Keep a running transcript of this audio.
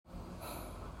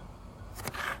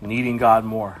needing God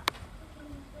more.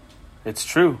 It's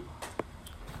true.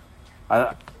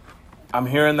 I'm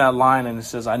hearing that line and it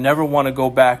says, I never want to go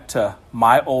back to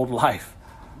my old life.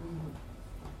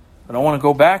 I don't want to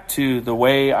go back to the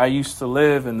way I used to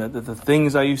live and the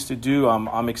things I used to do.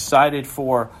 I'm excited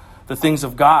for the things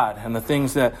of God and the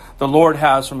things that the Lord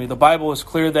has for me. The Bible is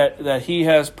clear that He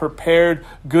has prepared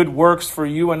good works for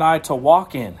you and I to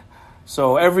walk in.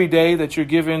 So every day that you're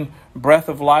given breath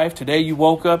of life, today you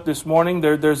woke up this morning,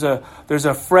 there's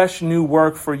a fresh new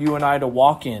work for you and I to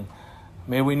walk in.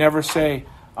 May we never say,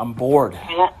 I'm bored.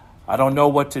 I don't know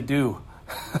what to do.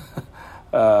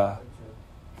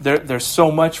 There's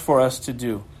so much for us to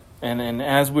do. And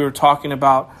as we were talking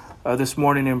about this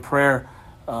morning in prayer,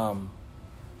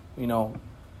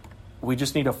 we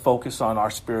just need to focus on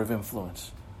our sphere of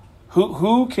influence.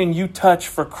 Who can you touch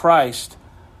for Christ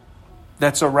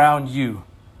that's around you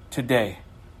today?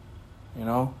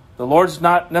 The Lord's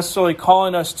not necessarily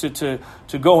calling us to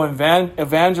go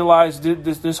evangelize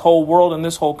this whole world and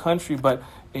this whole country, but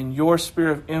in your sphere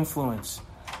of influence,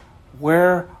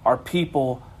 where are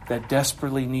people that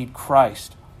desperately need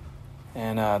Christ?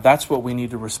 And that's what we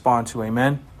need to respond to.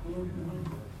 Amen.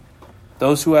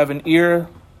 Those who have an ear,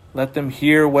 let them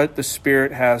hear what the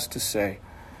Spirit has to say.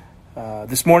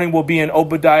 This morning we'll be in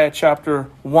Obadiah chapter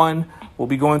 1. We'll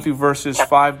be going through verses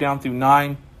 5 down through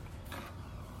 9.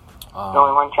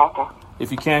 Only one chapter.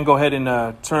 If you can, go ahead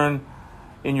and turn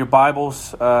in your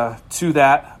Bibles to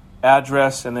that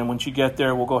address. And then once you get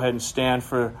there, we'll go ahead and stand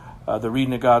for the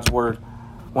reading of God's Word.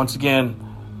 Once again,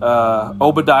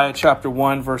 Obadiah chapter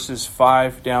 1, verses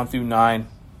 5 down through 9.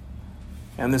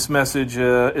 And this message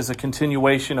is a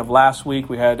continuation of last week.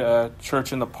 We had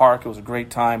church in the park. It was a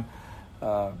great time.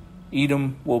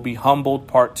 Edom will be humbled,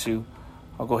 part 2.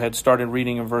 I'll go ahead and start in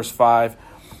reading in verse 5.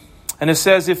 And it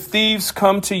says, if thieves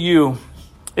come to you,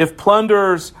 if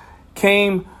plunderers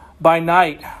came by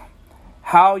night,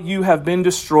 how you have been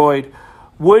destroyed,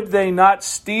 would they not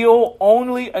steal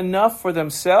only enough for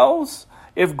themselves?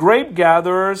 If grape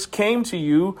gatherers came to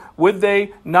you, would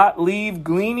they not leave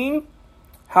gleaning?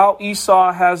 How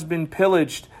Esau has been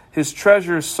pillaged, his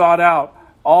treasures sought out.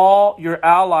 All your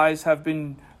allies have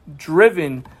been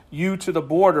driven you to the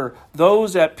border.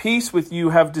 Those at peace with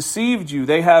you have deceived you.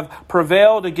 They have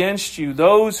prevailed against you.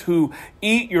 Those who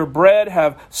eat your bread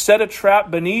have set a trap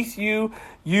beneath you.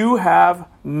 You have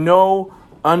no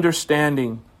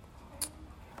understanding.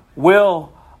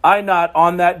 Will I not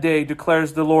on that day,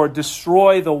 declares the Lord,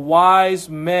 destroy the wise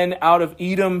men out of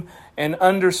Edom and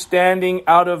understanding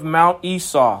out of Mount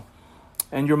Esau?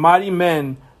 And your mighty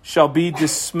men shall be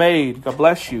dismayed. God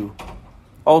bless you.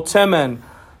 O Teman,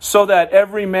 so that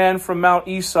every man from Mount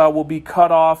Esau will be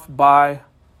cut off by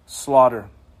slaughter.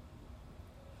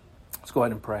 Let's go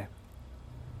ahead and pray.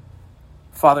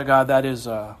 Father God, that's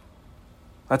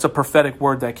a prophetic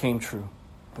word that came true.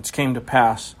 It's came to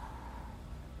pass.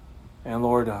 And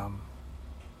Lord,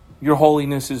 your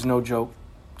holiness is no joke.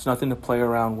 It's nothing to play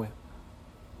around with.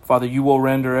 Father, you will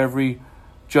render every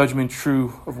judgment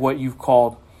true of what you've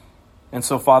called. And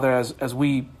so, Father, as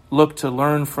we look to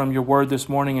learn from your word this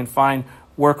morning and find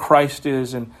where Christ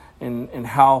is and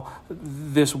how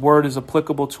this word is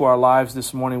applicable to our lives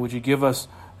this morning, would you give us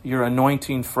your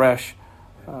anointing fresh?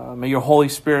 May your Holy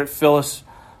Spirit fill us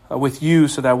with you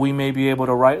so that we may be able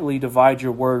to rightly divide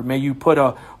your word. May you put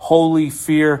a holy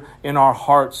fear in our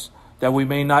hearts that we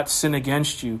may not sin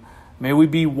against you. May we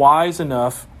be wise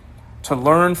enough to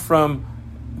learn from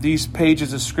these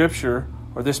pages of Scripture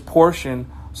or this portion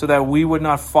so that we would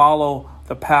not follow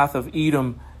the path of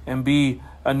Edom and be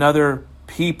another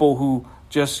people who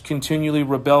just continually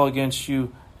rebel against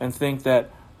you and think that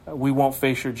we won't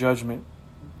face your judgment.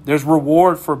 There's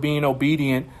reward for being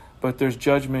obedient, but there's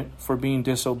judgment for being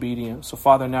disobedient. So,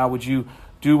 Father, now would you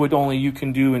do what only you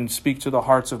can do and speak to the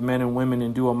hearts of men and women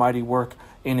and do a mighty work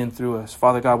in and through us.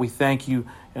 Father God, we thank you,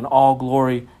 and all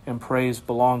glory and praise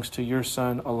belongs to your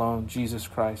Son alone, Jesus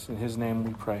Christ. In his name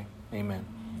we pray. Amen.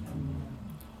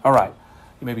 All right,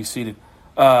 you may be seated.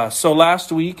 So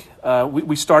last week,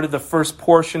 we started the first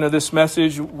portion of this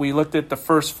message. We looked at the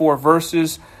first 4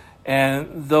 verses,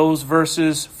 and those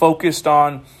verses focused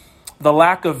on the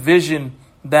lack of vision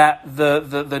that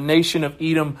the nation of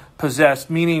Edom possessed,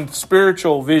 meaning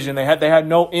spiritual vision. They had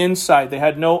no insight. They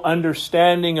had no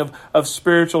understanding of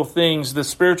spiritual things. The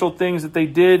spiritual things that they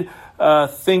did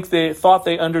thought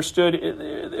they understood,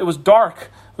 it was dark.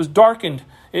 It was darkened.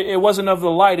 It wasn't of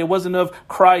the light. It wasn't of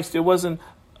Christ. It wasn't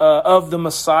of the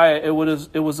Messiah. It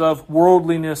was of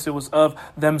worldliness. It was of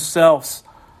themselves.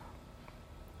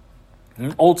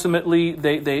 And ultimately,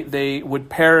 they would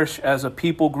perish as a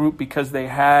people group because they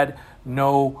had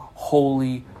no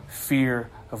holy fear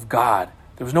of God.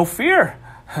 There was no fear.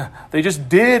 They just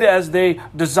did as they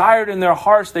desired in their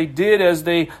hearts. They did as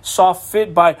they saw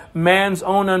fit by man's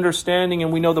own understanding.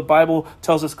 And we know the Bible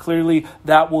tells us clearly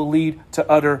that will lead to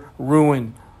utter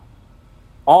ruin.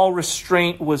 All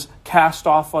restraint was cast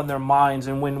off on their minds.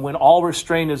 And when all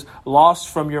restraint is lost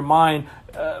from your mind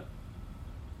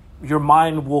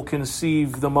will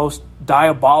conceive the most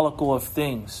diabolical of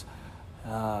things.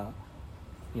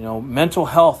 Mental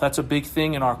health, that's a big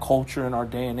thing in our culture, in our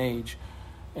day and age.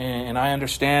 And I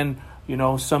understand,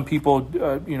 some people,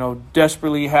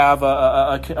 desperately have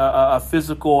a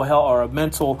physical health or a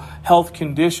mental health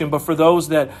condition. But for those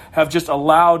that have just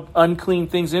allowed unclean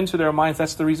things into their minds,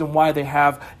 that's the reason why they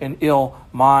have an ill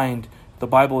mind. The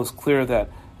Bible is clear that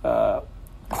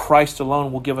Christ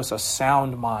alone will give us a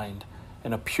sound mind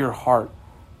and a pure heart.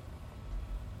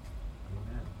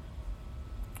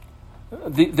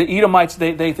 The Edomites,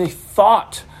 they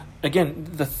thought. Again,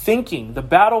 the thinking, the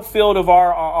battlefield of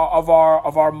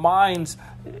our minds,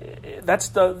 that's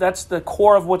the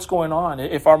core of what's going on.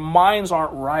 If our minds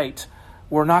aren't right,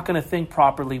 we're not going to think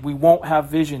properly. We won't have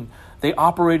vision. They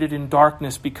operated in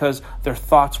darkness because their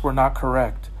thoughts were not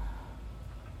correct.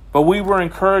 But we were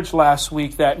encouraged last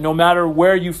week that no matter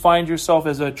where you find yourself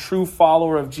as a true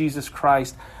follower of Jesus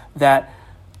Christ, that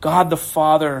God the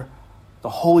Father, the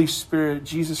Holy Spirit,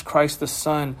 Jesus Christ the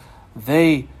Son,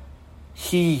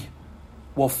 He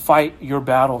will fight your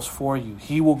battles for you.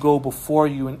 He will go before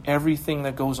you in everything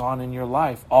that goes on in your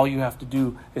life. All you have to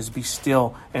do is be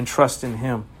still and trust in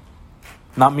Him.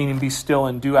 Not meaning be still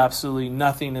and do absolutely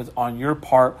nothing on your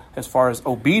part as far as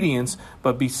obedience,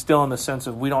 but be still in the sense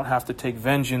of we don't have to take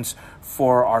vengeance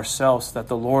for ourselves, that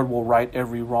the Lord will right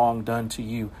every wrong done to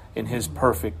you in His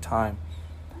perfect time.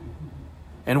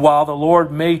 And while the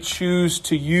Lord may choose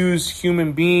to use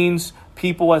human beings,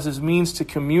 people as His means to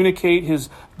communicate His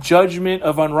judgment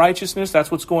of unrighteousness. That's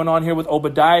what's going on here with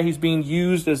Obadiah. He's being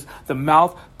used as the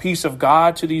mouthpiece of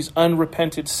God to these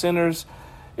unrepentant sinners.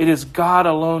 It is God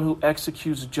alone who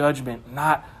executes judgment,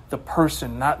 not the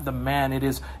person, not the man. It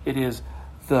is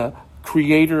the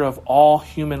Creator of all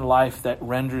human life that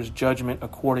renders judgment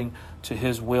according to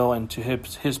His will and to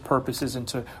His purposes and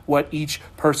to what each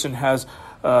person has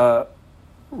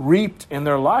reaped in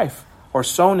their life. Or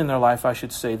sown in their life, I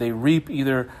should say. They reap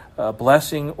either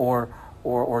blessing or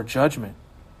judgment.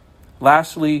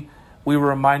 Lastly, we were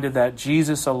reminded that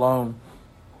Jesus alone,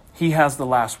 He has the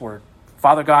last word.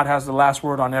 Father God has the last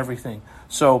word on everything.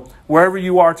 So wherever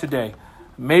you are today,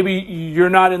 maybe you're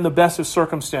not in the best of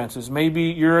circumstances. Maybe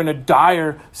you're in a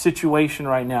dire situation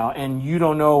right now and you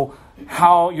don't know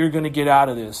how you're going to get out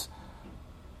of this.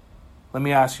 Let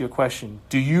me ask you a question.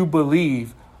 Do you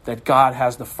believe that God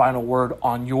has the final word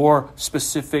on your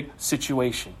specific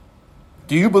situation?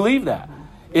 Do you believe that?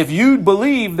 If you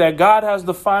believe that God has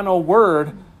the final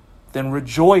word, then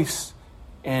rejoice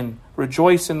in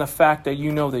the fact that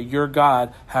you know that your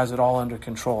God has it all under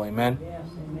control. Amen? Yes,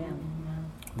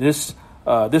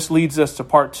 amen. This leads us to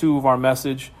part 2 of our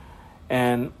message.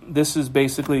 And this is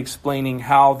basically explaining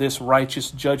how this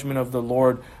righteous judgment of the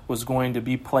Lord was going to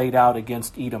be played out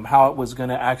against Edom, how it was going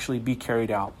to actually be carried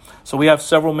out. So we have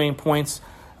several main points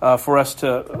for us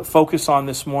to focus on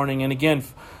this morning. And again,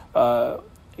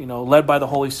 led by the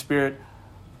Holy Spirit,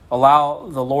 allow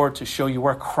the Lord to show you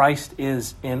where Christ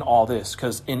is in all this.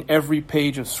 Because in every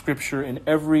page of Scripture, in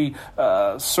every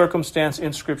circumstance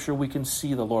in Scripture, we can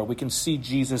see the Lord. We can see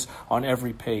Jesus on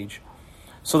every page.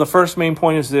 So the first main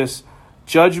point is this.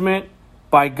 Judgment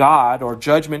by God or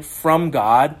judgment from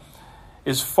God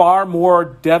is far more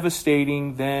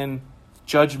devastating than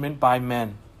judgment by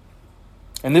men.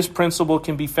 And this principle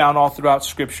can be found all throughout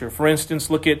Scripture. For instance,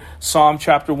 look at Psalm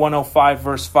chapter 105,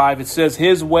 verse 5. It says,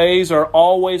 His ways are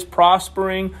always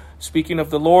prospering. Speaking of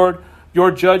the Lord,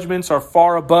 your judgments are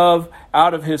far above,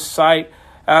 out of His sight.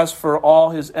 As for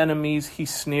all His enemies, He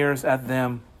sneers at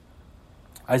them.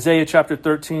 Isaiah chapter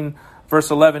 13, verse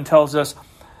 11 tells us,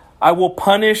 I will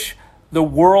punish the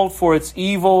world for its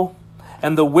evil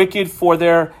and the wicked for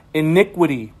their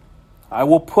iniquity. I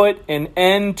will put an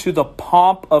end to the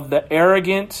pomp of the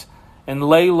arrogant and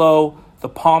lay low the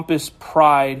pompous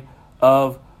pride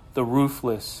of the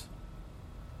ruthless.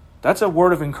 That's a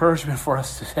word of encouragement for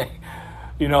us today.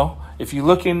 If you're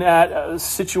looking at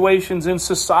situations in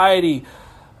society,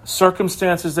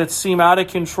 circumstances that seem out of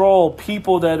control,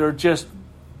 people that are just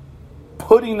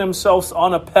putting themselves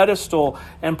on a pedestal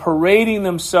and parading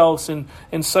themselves in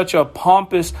such a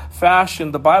pompous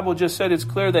fashion. The Bible just said it's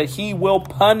clear that He will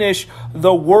punish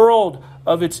the world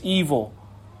of its evil,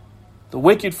 the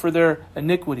wicked for their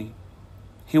iniquity.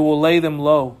 He will lay them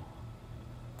low.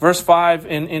 Verse 5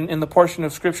 in the portion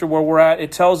of Scripture where we're at,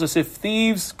 it tells us, if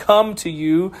thieves come to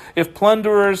you, if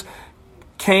plunderers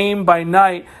came by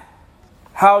night,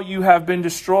 how you have been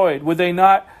destroyed. Would they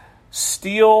not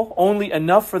steal only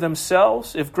enough for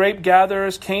themselves? If grape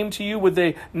gatherers came to you, would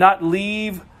they not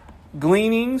leave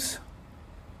gleanings?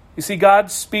 You see, God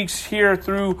speaks here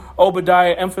through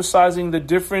Obadiah, emphasizing the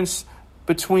difference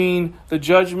between the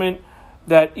judgment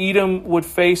that Edom would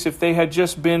face if they had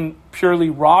just been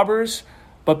purely robbers,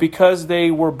 but because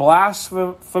they were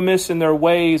blasphemous in their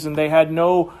ways and they had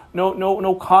no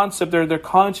concept, their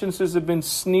consciences have been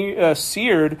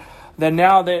seared, then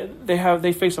now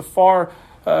they face a far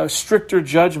stricter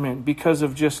judgment because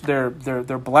of just their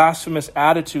blasphemous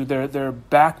attitude, their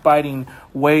backbiting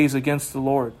ways against the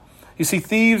Lord. You see,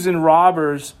 thieves and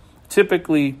robbers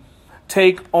typically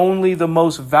take only the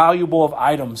most valuable of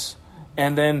items,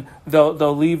 and then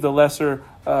they'll leave the lesser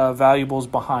valuables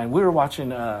behind. We were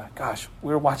watching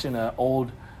an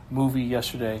old movie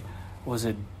yesterday. Was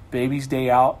it Baby's Day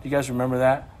Out? You guys remember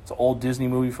that? It's an old Disney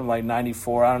movie from like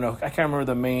 '94. I don't know. I can't remember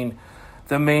the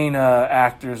main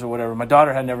actors or whatever. My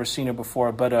daughter had never seen it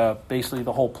before, but basically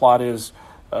the whole plot is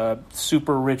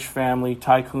super rich family,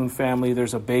 tycoon family.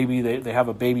 There's a baby. They have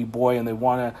a baby boy, and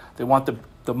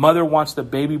the mother wants the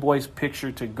baby boy's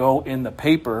picture to go in the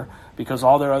paper because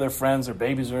all their other friends, their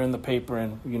babies are in the paper,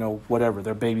 and whatever,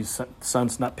 their baby's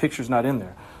son's picture's not in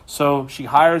there. So she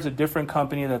hires a different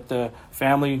company that the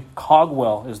family,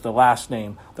 Cogwell is the last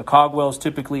name. The Cogwells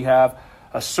typically have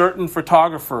a certain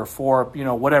photographer for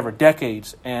whatever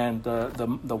decades, and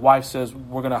the wife says,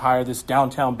 we're going to hire this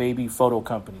downtown baby photo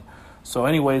company. So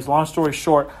anyways, long story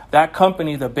short, that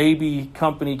company, the baby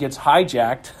company, gets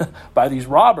hijacked by these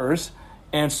robbers.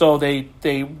 And so they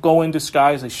go in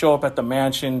disguise. They show up at the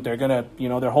mansion. They're going to,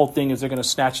 their whole thing is they're going to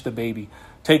snatch the baby,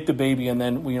 take the baby, and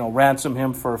then, ransom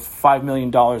him for $5 million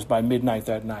by midnight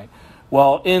that night.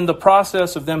 Well, in the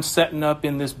process of them setting up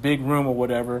in this big room or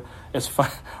whatever,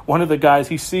 one of the guys,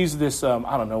 he sees this, I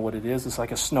don't know what it is. It's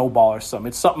like a snowball or something.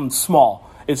 It's something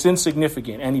small. It's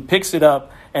insignificant. And he picks it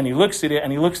up and he looks at it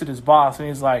and he looks at his boss and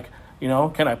he's like,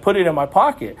 can I put it in my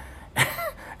pocket?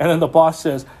 And then the boss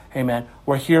says, hey man,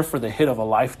 we're here for the hit of a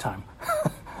lifetime.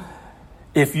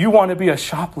 If you want to be a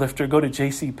shoplifter, go to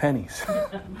JCPenney's.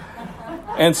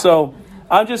 And so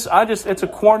it's a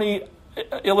corny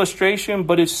illustration,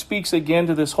 but it speaks again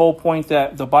to this whole point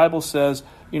that the Bible says,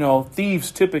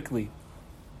 thieves typically,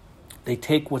 they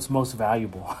take what's most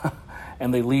valuable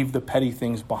and they leave the petty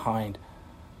things behind.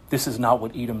 This is not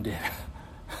what Edom did.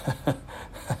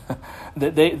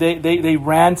 They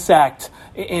ransacked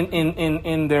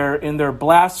in their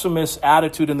blasphemous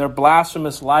attitude, in their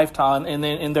blasphemous lifestyle, and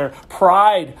in their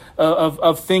pride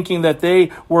of thinking that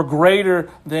they were greater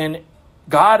than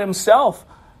God Himself.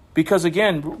 Because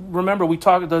again, remember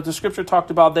the scripture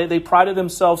talked about they prided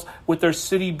themselves with their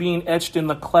city being etched in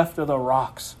the cleft of the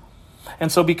rocks. And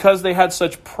so because they had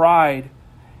such pride,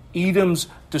 Edom's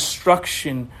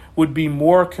destruction would be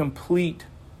more complete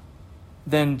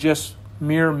than just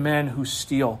mere men who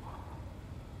steal.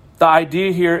 The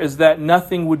idea here is that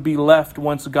nothing would be left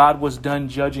once God was done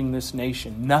judging this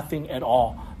nation. Nothing at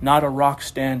all. Not a rock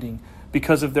standing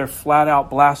because of their flat out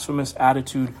blasphemous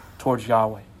attitude towards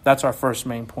Yahweh. That's our first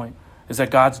main point, is that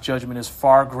God's judgment is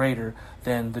far greater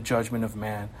than the judgment of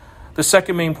man. The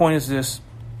second main point is this: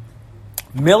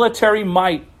 military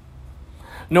might,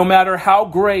 no matter how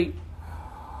great,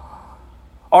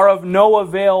 are of no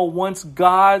avail once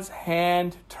God's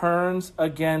hand turns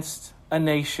against a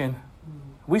nation.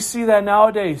 We see that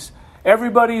nowadays.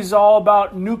 Everybody's all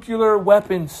about nuclear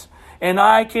weapons, and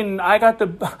I got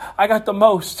the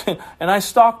most, and I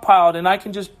stockpiled, and I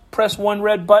can just press one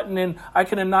red button and I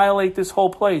can annihilate this whole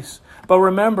place. But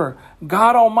remember,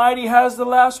 God Almighty has the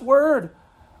last word.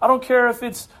 I don't care if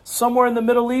it's somewhere in the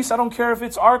Middle East. I don't care if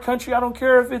it's our country. I don't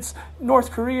care if it's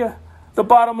North Korea. The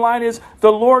bottom line is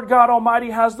the Lord God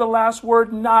Almighty has the last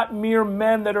word, not mere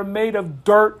men that are made of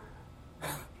dirt.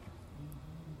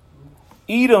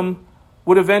 Edom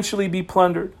would eventually be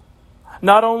plundered.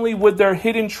 Not only would their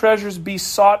hidden treasures be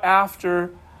sought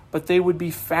after, but they would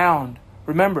be found.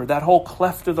 Remember, that whole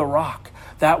cleft of the rock,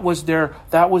 that was their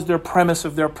premise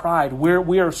of their pride.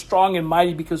 We are strong and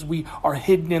mighty because we are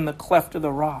hidden in the cleft of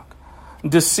the rock.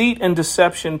 Deceit and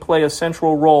deception play a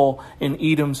central role in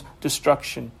Edom's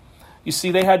destruction. You see,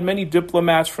 they had many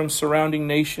diplomats from surrounding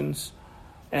nations,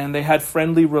 and they had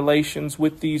friendly relations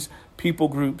with these people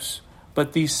groups.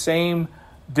 But these same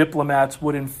diplomats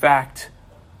would in fact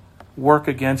work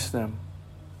against them.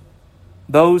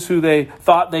 Those who they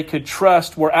thought they could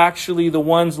trust were actually the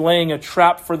ones laying a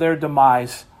trap for their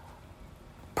demise.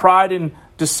 Pride and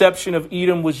deception of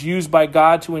Edom was used by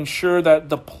God to ensure that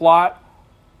the plot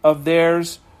of their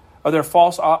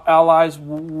false allies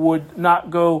would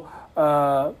not go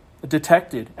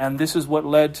detected. And this is what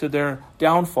led to their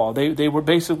downfall. They were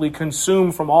basically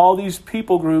consumed from all these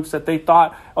people groups that they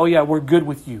thought, oh yeah, we're good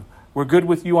with you. We're good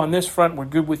with you on this front. We're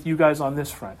good with you guys on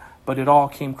this front. But it all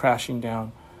came crashing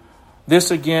down. This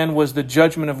again was the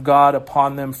judgment of God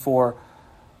upon them for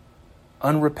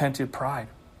unrepented pride.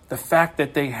 The fact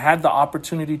that they had the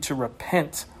opportunity to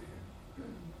repent,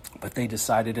 but they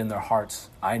decided in their hearts,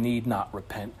 I need not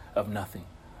repent of nothing.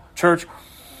 Church,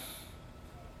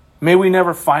 may we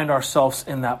never find ourselves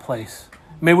in that place.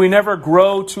 May we never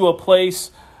grow to a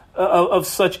place of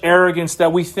such arrogance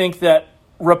that we think that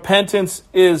repentance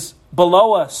is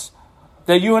below us,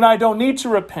 that you and I don't need to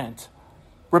repent.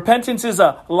 Repentance is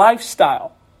a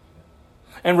lifestyle.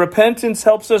 And repentance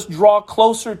helps us draw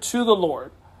closer to the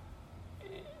Lord.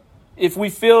 If we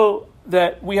feel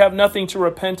that we have nothing to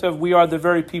repent of, we are the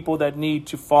very people that need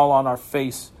to fall on our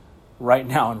face right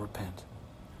now and repent.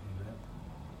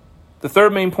 The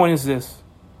third main point is this.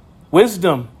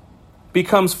 Wisdom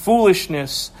becomes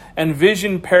foolishness and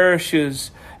vision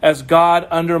perishes as God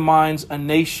undermines a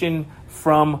nation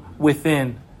from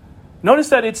within. Notice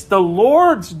that it's the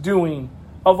Lord's doing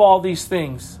of all these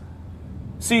things.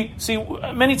 See,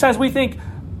 many times we think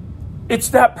it's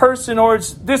that person or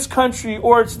it's this country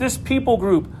or it's this people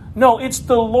group. No, it's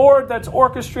the Lord that's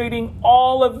orchestrating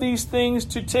all of these things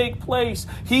to take place.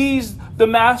 He's the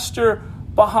master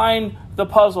behind the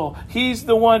puzzle. He's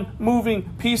the one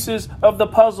moving pieces of the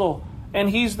puzzle. And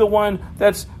He's the one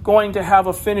that's going to have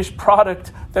a finished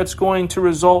product that's going to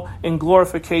result in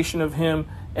glorification of Him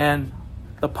and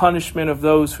the punishment of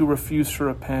those who refuse to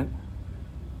repent.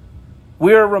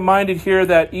 We are reminded here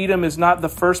that Edom is not the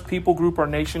first people group or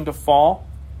nation to fall.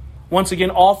 Once again,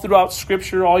 all throughout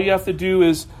Scripture, all you have to do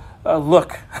is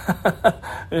look.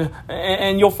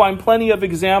 And you'll find plenty of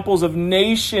examples of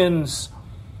nations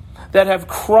that have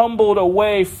crumbled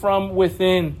away from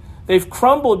within. They've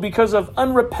crumbled because of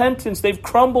unrepentance. They've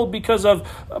crumbled because of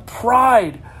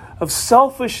pride, of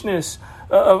selfishness,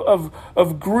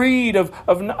 of greed,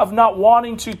 of not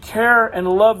wanting to care and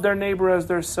love their neighbor as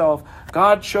their self.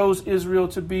 God chose Israel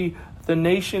to be the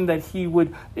nation that He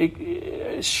would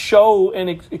show and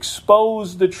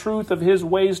expose the truth of His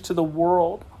ways to the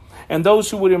world. And those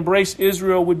who would embrace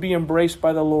Israel would be embraced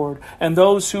by the Lord. And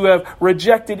those who have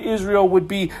rejected Israel would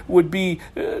be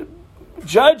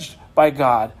judged by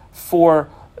God for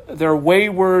their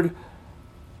wayward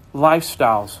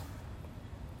lifestyles.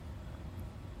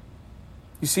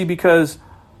 You see, because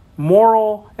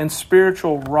moral and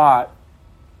spiritual rot,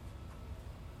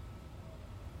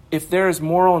 if there is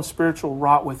moral and spiritual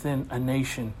rot within a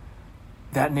nation,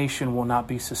 that nation will not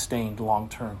be sustained long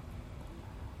term.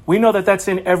 We know that that's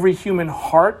in every human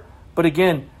heart, but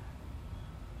again,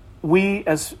 we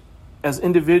as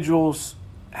individuals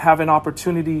have an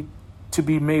opportunity to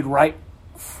be made right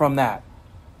from that.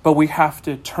 But we have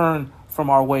to turn from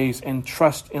our ways and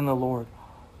trust in the Lord.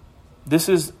 This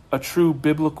is a true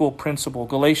biblical principle.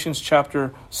 Galatians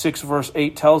chapter 6 verse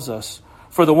 8 tells us,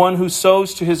 "For the one who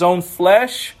sows to his own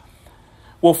flesh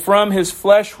will from his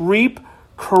flesh reap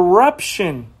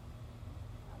corruption.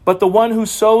 But the one who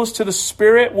sows to the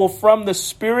Spirit will from the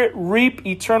Spirit reap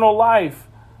eternal life."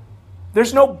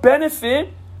 There's no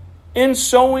benefit in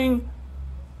sowing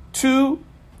to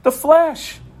the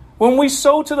flesh. When we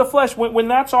sow to the flesh, when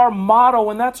that's our motto,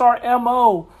 when that's our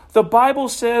MO, the Bible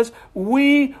says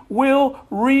we will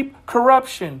reap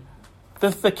corruption.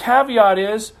 The caveat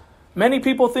is, many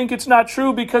people think it's not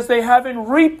true because they haven't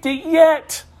reaped it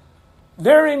yet.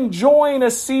 They're enjoying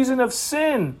a season of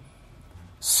sin.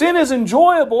 Sin is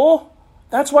enjoyable.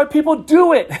 That's why people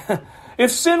do it.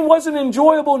 If sin wasn't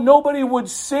enjoyable, nobody would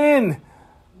sin.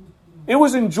 It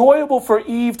was enjoyable for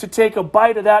Eve to take a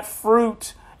bite of that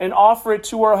fruit and offer it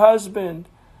to her husband.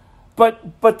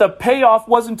 But the payoff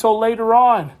wasn't until later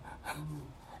on.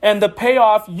 And the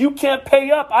payoff, you can't pay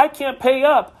up. I can't pay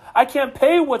up. I can't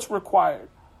pay what's required.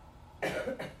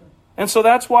 And so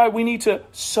that's why we need to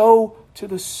sow to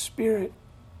the Spirit.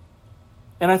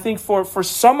 And I think for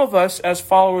some of us as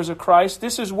followers of Christ,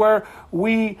 this is where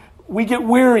we get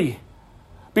weary.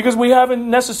 Because we haven't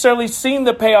necessarily seen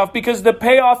the payoff. Because the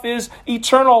payoff is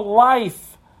eternal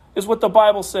life, is what the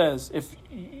Bible says. If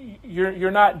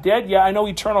you're not dead yet, I know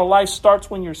eternal life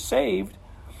starts when you're saved.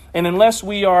 And unless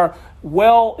we are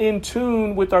well in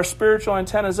tune with our spiritual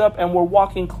antennas up and we're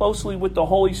walking closely with the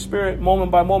Holy Spirit moment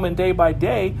by moment, day by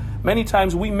day, many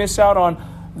times we miss out on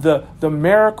the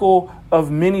miracle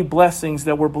of many blessings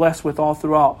that we're blessed with all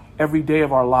throughout every day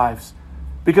of our lives.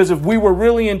 Because if we were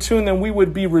really in tune, then we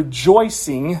would be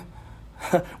rejoicing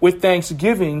with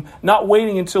thanksgiving, not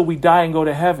waiting until we die and go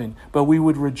to heaven, but we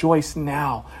would rejoice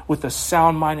now with a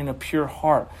sound mind and a pure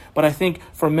heart. But I think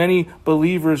for many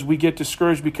believers, we get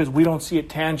discouraged because we don't see it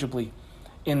tangibly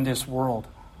in this world.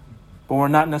 But we're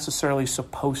not necessarily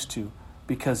supposed to,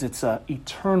 because it's an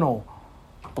eternal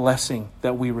blessing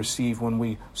that we receive when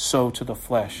we sow to the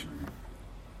flesh.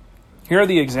 Here are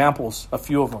the examples, a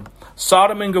few of them.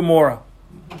 Sodom and Gomorrah,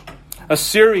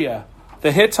 Assyria,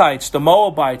 the Hittites, the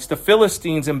Moabites, the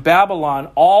Philistines, and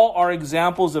Babylon, all are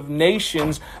examples of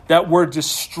nations that were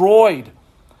destroyed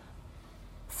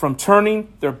from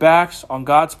turning their backs on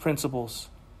God's principles,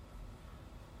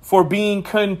 for being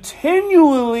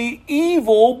continually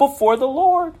evil before the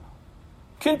Lord.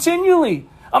 Continually.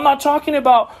 I'm not talking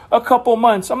about a couple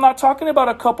months. I'm not talking about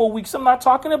a couple weeks. I'm not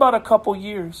talking about a couple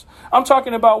years. I'm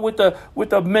talking about with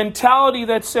a mentality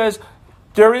that says,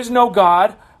 there is no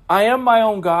God. I am my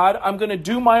own God. I'm going to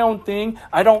do my own thing.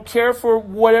 I don't care for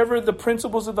whatever the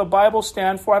principles of the Bible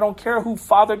stand for. I don't care who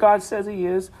Father God says he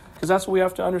is, because that's what we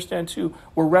have to understand too.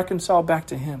 We're reconciled back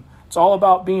to him. It's all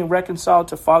about being reconciled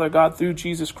to Father God through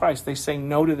Jesus Christ. They say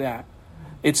no to that.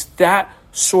 It's that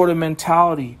sort of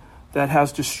mentality that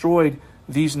has destroyed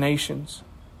these nations.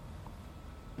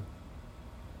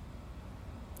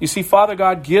 You see, Father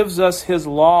God gives us his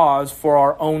laws for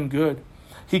our own good.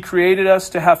 He created us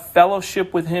to have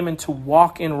fellowship with him and to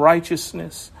walk in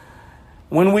righteousness.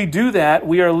 When we do that,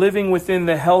 we are living within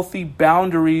the healthy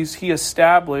boundaries he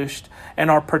established and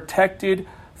are protected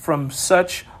from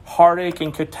such heartache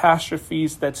and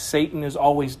catastrophes that Satan is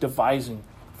always devising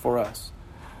for us.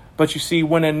 But you see,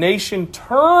 when a nation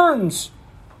turns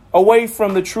away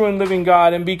from the true and living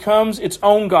God and becomes its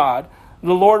own God,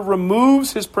 the Lord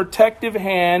removes his protective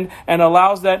hand and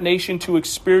allows that nation to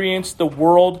experience the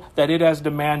world that it has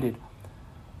demanded.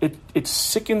 It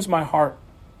sickens my heart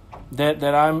that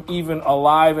I'm even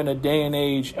alive in a day and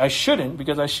age. I shouldn't,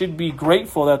 because I should be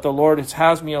grateful that the Lord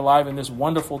has me alive in this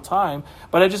wonderful time.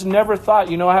 But I just never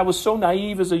thought, I was so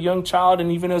naive as a young child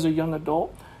and even as a young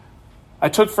adult. I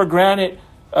took for granted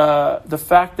the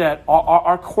fact that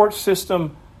our court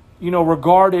system,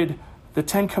 regarded the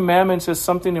Ten Commandments as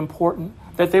something important,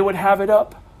 that they would have it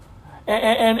up.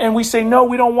 And we say, no,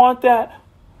 we don't want that.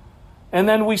 And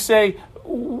then we say,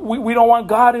 we don't want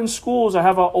God in schools. I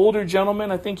have an older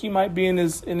gentleman, I think he might be in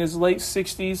his late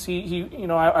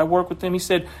 60s. I work with him. He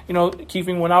said,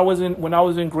 Keefing, when I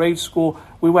was in grade school,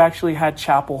 we actually had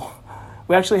chapel.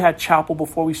 We actually had chapel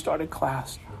before we started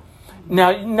class.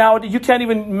 Now you can't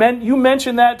even you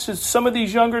mention that to some of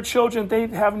these younger children.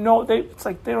 It's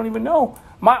like they don't even know.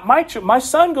 My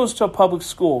son goes to a public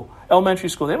school, elementary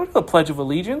school. They don't do the Pledge of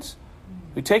Allegiance.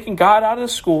 We're taking God out of the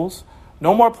schools.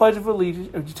 No more Pledge of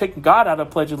Allegiance. You're taking God out of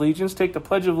Pledge of Allegiance. Take the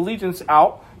Pledge of Allegiance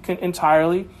out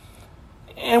entirely.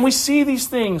 And we see these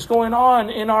things going on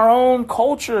in our own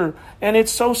culture, and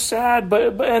it's so sad.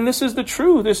 But this is the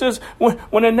truth. This is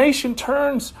when a nation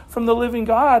turns from the living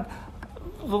God,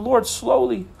 the Lord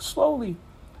slowly.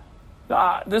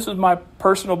 This is my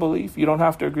personal belief. You don't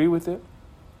have to agree with it.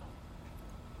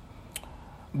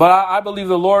 But I believe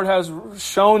the Lord has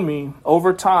shown me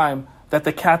over time that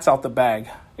the cat's out the bag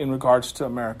in regards to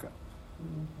America.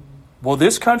 Will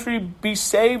this country be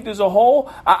saved as a whole?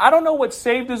 I don't know what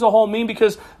saved as a whole mean,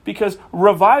 because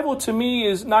revival to me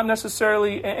is not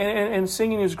necessarily, and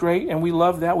singing is great, and we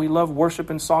love that. We love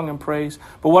worship and song and praise.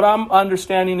 But what I'm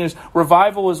understanding is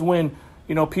revival is when,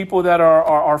 people that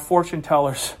are fortune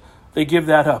tellers, they give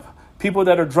that up. People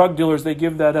that are drug dealers, they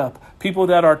give that up. People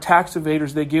that are tax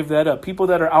evaders, they give that up. People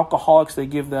that are alcoholics, they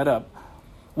give that up.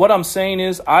 What I'm saying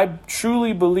is, I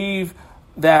truly believe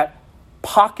that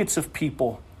pockets of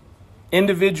people,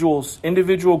 individuals,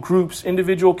 individual groups,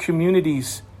 individual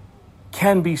communities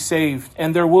can be saved,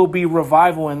 and there will be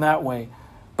revival in that way.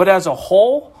 But as a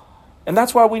whole, and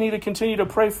that's why we need to continue to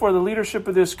pray for the leadership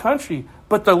of this country.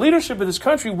 But the leadership of this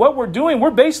country, what we're doing,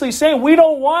 we're basically saying we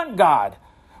don't want God.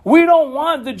 We don't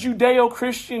want the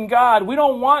Judeo-Christian God. We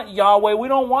don't want Yahweh. We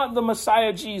don't want the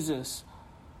Messiah Jesus.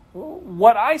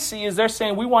 What I see is they're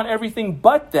saying we want everything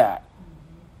but that.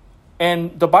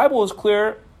 And the Bible is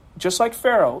clear, just like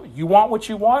Pharaoh. You want what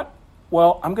you want?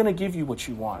 Well, I'm going to give you what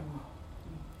you want.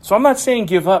 So I'm not saying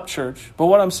give up, church. But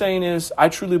what I'm saying is I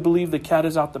truly believe the cat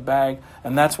is out the bag.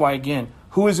 And that's why, again,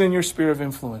 who is in your sphere of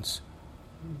influence?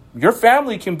 Your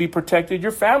family can be protected.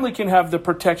 Your family can have the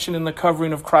protection and the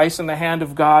covering of Christ and the hand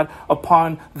of God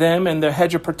upon them and the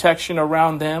hedge of protection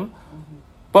around them.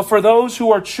 But for those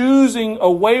who are choosing a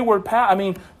wayward path,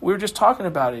 we were just talking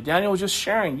about it. Daniel was just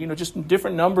sharing, just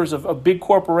different numbers of big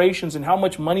corporations and how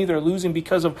much money they're losing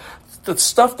because of the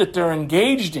stuff that they're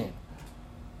engaged in.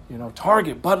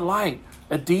 Target, Bud Light,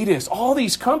 Adidas, all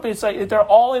these companies, like they're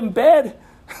all in bed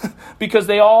because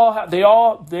they all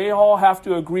have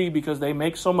to agree because they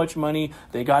make so much money.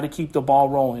 They got to keep the ball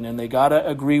rolling and they got to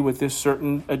agree with this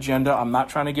certain agenda. I'm not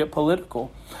trying to get political.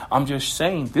 I'm just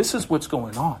saying this is what's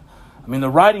going on. I mean, the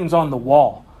writing's on the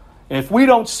wall. If we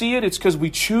don't see it, it's because we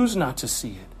choose not to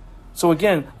see it. So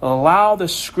again, allow the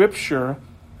scripture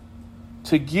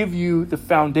to give you the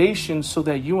foundation so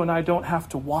that you and I don't have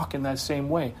to walk in that same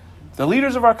way. The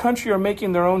leaders of our country are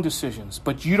making their own decisions,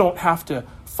 but you don't have to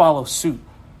follow suit.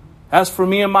 As for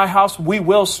me and my house, we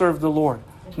will serve the Lord,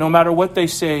 no matter what they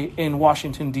say in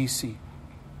Washington, D.C.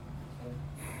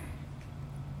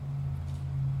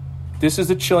 This is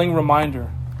a chilling reminder,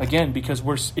 again, because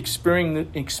we're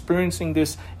experiencing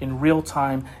this in real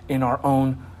time in our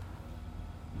own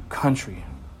country.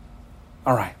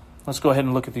 All right, let's go ahead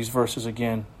and look at these verses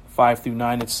again, 5 through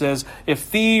 9. It says, if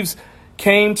thieves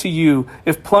came to you,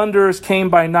 if plunderers came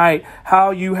by night,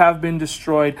 how you have been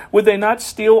destroyed. Would they not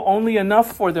steal only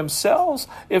enough for themselves?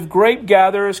 If grape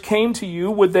gatherers came to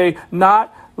you, would they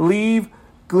not leave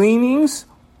gleanings?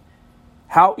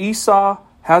 How Esau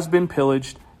has been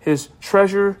pillaged, his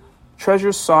treasures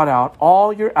sought out.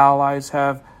 All your allies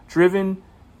have driven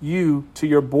you to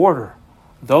your border.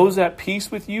 Those at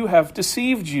peace with you have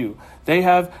deceived you. They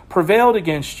have prevailed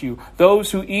against you.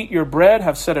 Those who eat your bread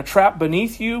have set a trap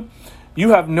beneath you.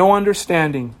 You have no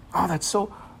understanding. Oh, that's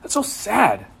so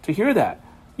sad to hear that.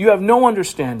 You have no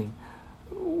understanding.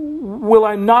 Will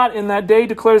I not in that day,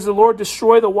 declares the Lord,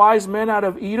 destroy the wise men out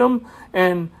of Edom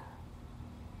and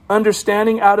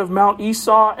understanding out of Mount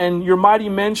Esau, and your mighty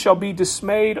men shall be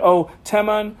dismayed, O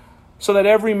Teman, so that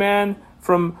every man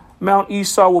from Mount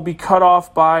Esau will be cut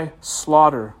off by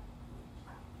slaughter.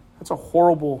 That's a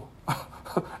horrible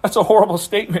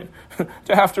statement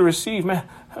to have to receive, man.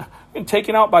 And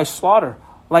taken out by slaughter,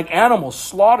 like animals,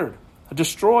 slaughtered,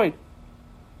 destroyed.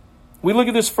 We look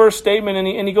at this first statement,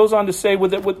 and he goes on to say,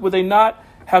 would they not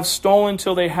have stolen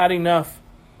till they had enough?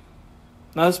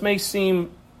 Now, this may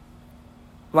seem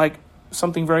like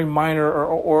something very minor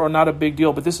or not a big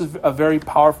deal, but this is a very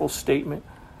powerful statement.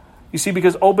 You see,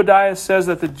 because Obadiah says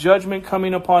that the judgment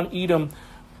coming upon Edom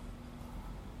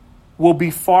will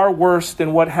be far worse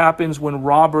than what happens when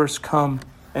robbers come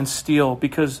and steal,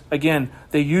 because again,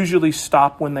 they usually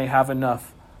stop when they have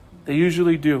enough. They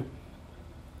usually do.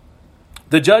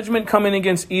 The judgment coming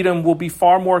against Edom will be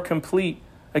far more complete.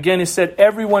 Again, it said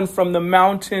everyone from the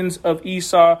mountains of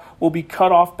Esau will be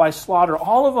cut off by slaughter.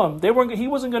 All of them. He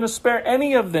wasn't going to spare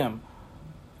any of them,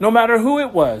 no matter who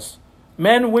it was.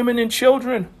 Men, women, and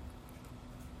children.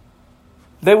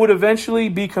 They would eventually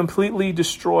be completely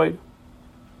destroyed.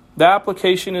 The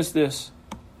application is this.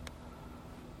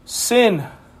 Sin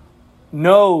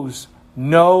knows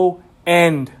no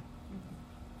end.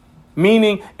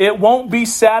 Meaning it won't be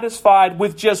satisfied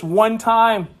with just one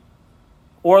time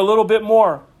or a little bit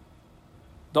more.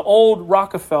 The old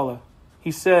Rockefeller,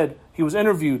 he said, he was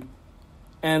interviewed,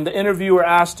 and the interviewer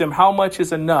asked him, how much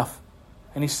is enough?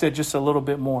 And he said, just a little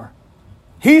bit more.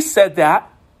 He said that,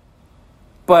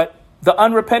 but the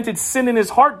unrepented sin in his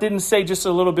heart didn't say just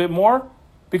a little bit more,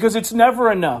 because it's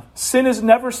never enough. Sin is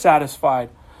never satisfied.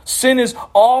 Sin is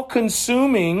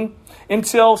all-consuming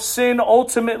until sin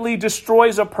ultimately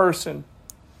destroys a person.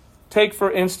 Take,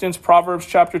 for instance, Proverbs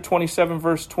chapter 27,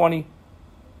 verse 20.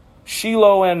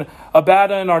 Shiloh and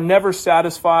Abaddon are never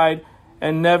satisfied,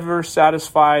 and never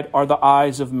satisfied are the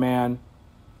eyes of man.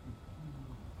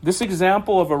 This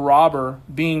example of a robber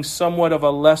being somewhat of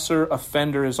a lesser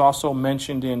offender is also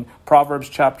mentioned in Proverbs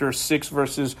chapter 6,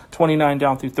 verses 29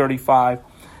 down through 35.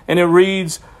 And it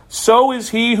reads, so is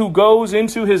he who goes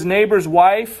into his neighbor's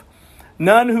wife.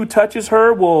 None who touches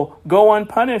her will go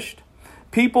unpunished.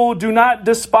 People do not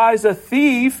despise a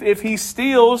thief if he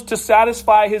steals to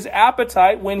satisfy his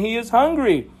appetite when he is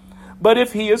hungry. But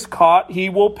if he is caught, he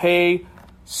will pay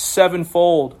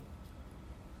sevenfold.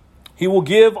 He will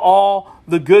give all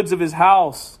the goods of his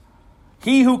house.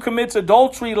 He who commits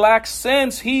adultery lacks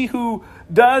sense. He who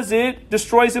does it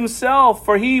destroys himself,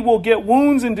 for he will get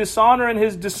wounds and dishonor, and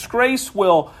his disgrace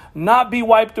will not be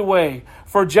wiped away.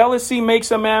 For jealousy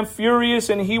makes a man furious,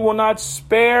 and he will not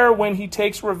spare when he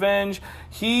takes revenge.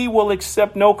 He will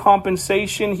accept no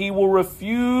compensation. He will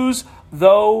refuse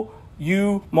though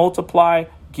you multiply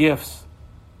gifts.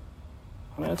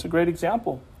 I mean, that's a great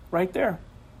example right there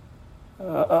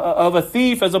of a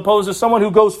thief, as opposed to someone who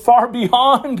goes far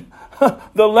beyond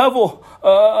the level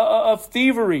of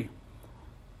thievery.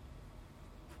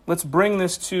 Let's bring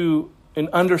this to an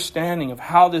understanding of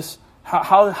how does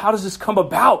this come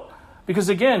about? Because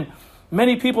again,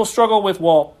 many people struggle with,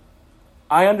 well,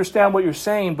 I understand what you're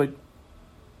saying, but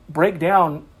break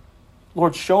down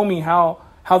Lord, show me how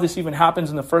this even happens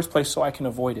in the first place so I can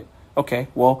avoid it. Okay,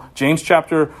 well, James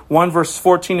chapter 1, verse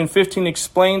 14 and 15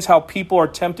 explains how people are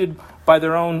tempted by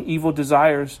their own evil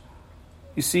desires.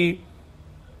 You see,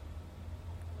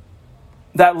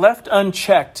 that left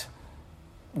unchecked,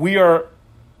 we are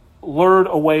lured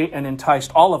away and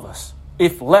enticed, all of us,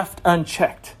 if left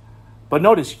unchecked. But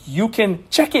notice, you can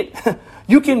check it.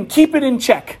 You can keep it in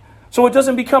check so it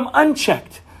doesn't become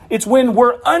unchecked. It's when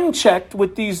we're unchecked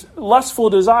with these lustful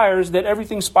desires that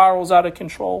everything spirals out of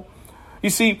control. You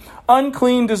see,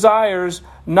 unclean desires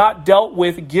not dealt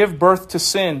with give birth to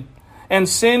sin. And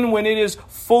sin, when it is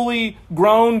fully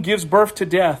grown, gives birth to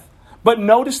death. But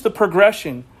notice the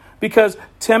progression. Because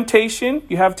temptation,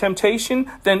 you have temptation,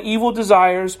 then evil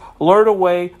desires, lured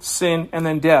away, sin, and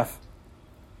then death.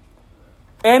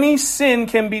 Any sin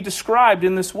can be described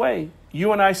in this way.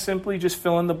 You and I simply just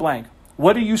fill in the blank.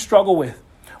 What do you struggle with?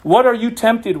 What are you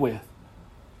tempted with?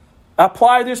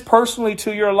 Apply this personally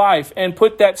to your life and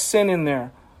put that sin in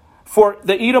there. For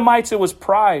the Edomites, it was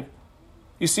pride.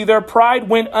 You see, their pride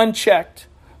went unchecked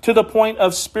to the point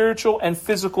of spiritual and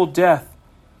physical death.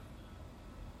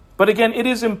 But again, it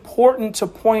is important to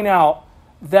point out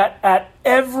that at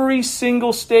every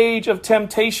single stage of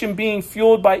temptation being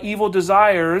fueled by evil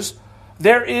desires,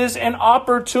 there is an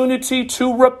opportunity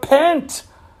to repent.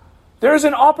 There is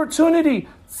an opportunity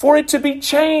for it to be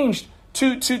changed,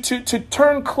 to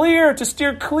turn clear, to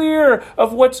steer clear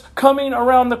of what's coming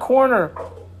around the corner.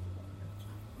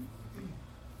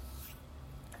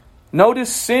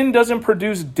 Notice sin doesn't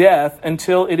produce death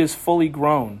until it is fully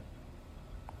grown.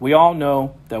 We all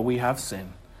know that we have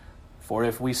sin. For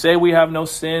if we say we have no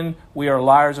sin, we are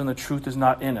liars and the truth is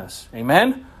not in us.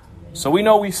 Amen? So we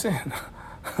know we sin.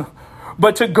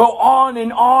 But to go on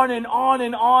and on and on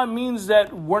and on means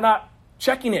that we're not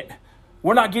checking it.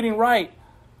 We're not getting right.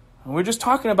 And we're just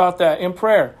talking about that in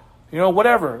prayer.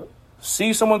 Whatever.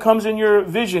 See someone comes in your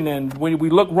vision and we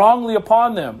look wrongly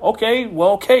upon them. Okay,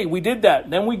 we did that.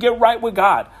 Then we get right with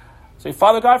God. Say,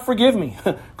 Father God, forgive me.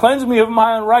 Cleanse me of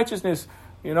my unrighteousness.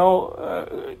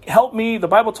 Help me. The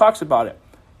Bible talks about it.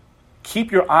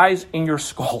 Keep your eyes in your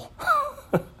skull.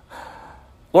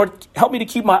 Lord, help me to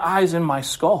keep my eyes in my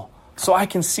skull so I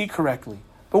can see correctly.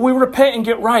 But we repent and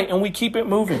get right and we keep it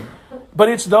moving. But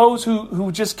it's those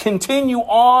who just continue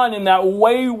on in that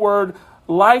wayward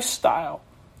lifestyle.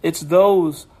 It's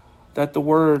those that the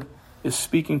word is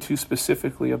speaking to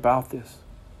specifically about this.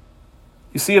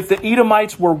 You see, if the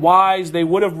Edomites were wise, they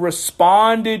would have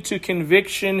responded to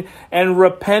conviction and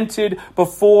repented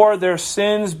before their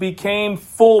sins became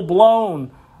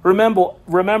full-blown. Remember,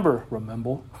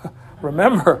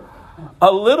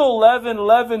 a little leaven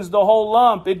leavens the whole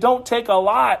lump. It don't take a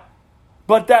lot.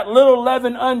 But that little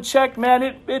leaven unchecked, man,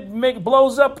 it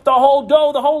blows up the whole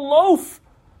dough. The whole loaf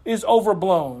is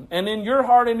overblown. And in your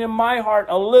heart and in my heart,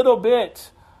 a little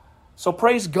bit. So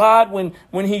praise God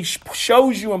when he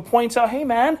shows you and points out, hey,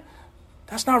 man,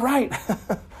 that's not right.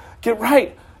 Get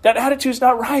right. That attitude's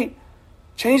not right.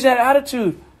 Change that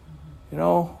attitude.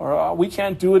 Or we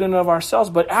can't do it in and of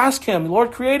ourselves, but ask him,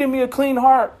 Lord, create in me a clean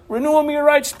heart. Renew in me a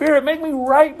right spirit. Make me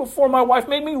right before my wife.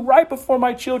 Make me right before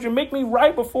my children. Make me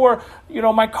right before,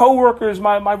 my coworkers,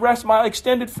 my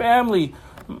extended family,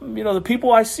 the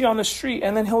people I see on the street.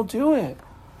 And then he'll do it.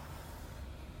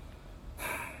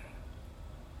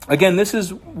 Again, this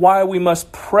is why we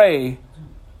must pray.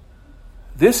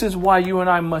 This is why you and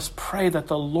I must pray that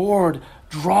the Lord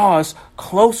draws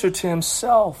closer to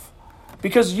himself.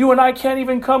 Because you and I can't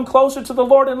even come closer to the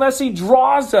Lord unless he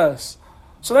draws us.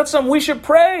 So that's something we should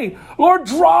pray. Lord,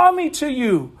 draw me to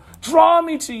you. Draw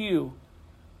me to you.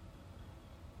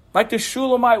 Like the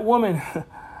Shulamite woman,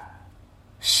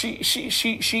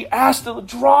 she asked,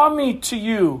 draw me to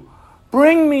you.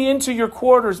 Bring me into your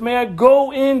quarters. May I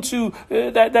go into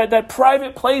that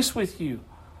private place with you.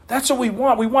 That's what we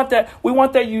want. We want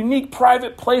that unique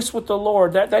private place with the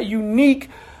Lord. That unique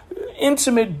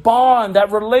intimate bond,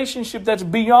 that relationship that's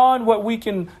beyond what we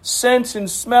can sense and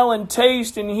smell and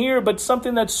taste and hear, but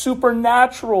something that's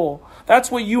supernatural. That's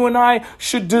what you and I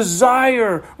should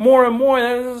desire more and more.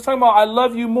 It's talking about I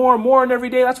love you more and more and every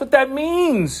day. That's what that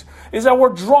means, is that we're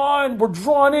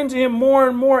drawn into him more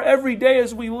and more every day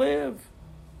as we live.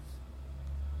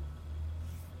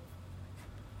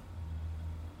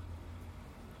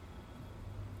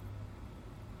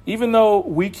 Even though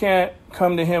we can't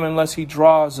come to him unless he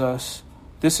draws us,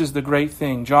 this is the great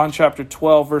thing. John chapter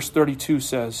 12, verse 32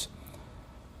 says,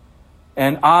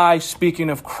 and I, speaking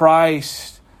of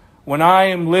Christ, when I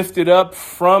am lifted up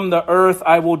from the earth,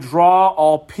 I will draw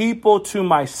all people to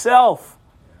myself.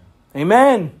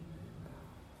 Amen.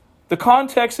 The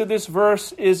context of this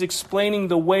verse is explaining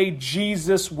the way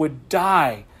Jesus would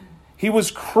die. He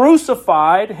was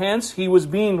crucified, hence he was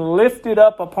being lifted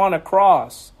up upon a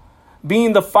cross,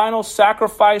 being the final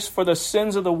sacrifice for the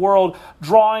sins of the world,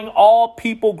 drawing all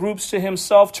people groups to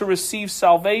himself to receive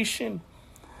salvation.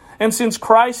 And since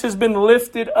Christ has been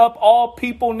lifted up, all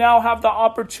people now have the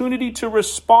opportunity to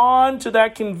respond to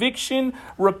that conviction,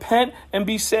 repent, and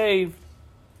be saved.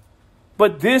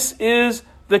 But this is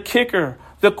the kicker.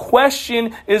 The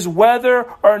question is whether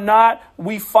or not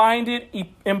we find it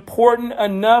important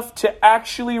enough to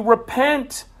actually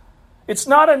repent. It's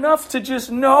not enough to just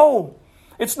know.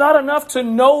 It's not enough to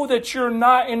know that you're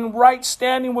not in right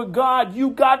standing with God.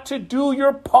 You got to do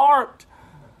your part.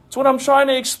 It's what I'm trying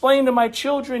to explain to my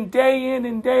children day in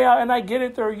and day out. And I get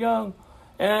it, they're young.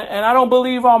 And I don't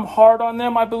believe I'm hard on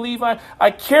them. I believe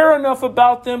I care enough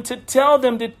about them to tell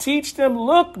them, to teach them,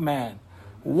 look, man,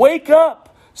 wake up.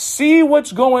 See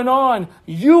what's going on.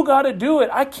 You got to do it.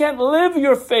 I can't live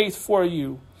your faith for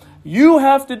you. You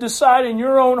have to decide in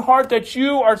your own heart that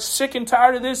you are sick and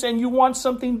tired of this and you want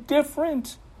something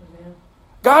different. Amen.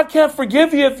 God can't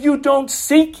forgive you if you don't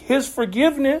seek his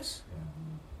forgiveness.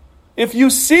 If you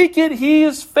seek it, he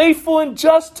is faithful and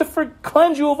just to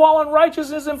cleanse you of all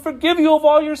unrighteousness and forgive you of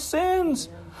all your sins.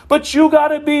 But you got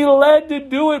to be led to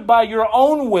do it by your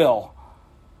own will.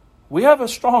 We have a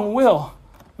strong will.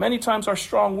 Many times our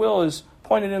strong will is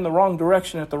pointed in the wrong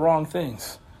direction at the wrong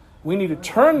things. We need to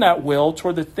turn that will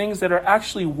toward the things that are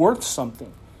actually worth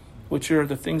something, which are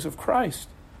the things of Christ.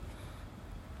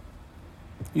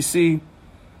 You see,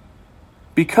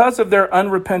 because of their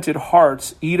unrepented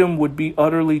hearts, Edom would be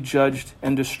utterly judged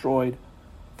and destroyed.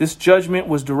 This judgment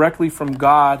was directly from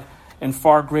God and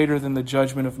far greater than the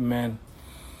judgment of men.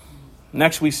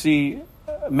 Next we see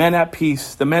men at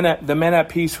peace. The men at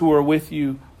peace who are with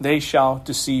you, they shall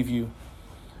deceive you.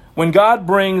 When God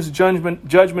brings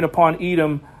judgment upon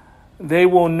Edom, they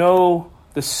will know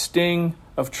the sting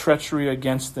of treachery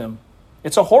against them.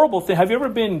 It's a horrible thing. Have you ever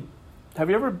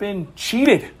been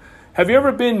cheated? Have you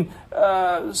ever been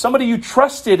somebody you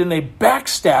trusted and they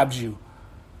backstabbed you?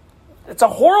 It's a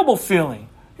horrible feeling.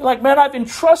 You're like, man, I've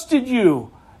entrusted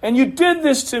you and you did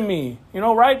this to me. You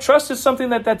know, right? Trust is something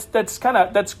that's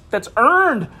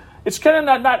earned. It's kind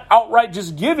of not outright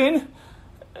just given.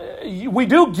 We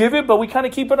do give it, but we kind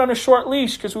of keep it on a short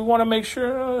leash because we want to make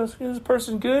sure, is this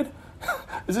person good?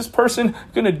 Is this person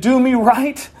going to do me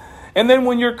right? And then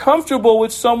when you're comfortable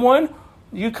with someone,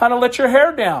 you kind of let your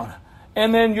hair down.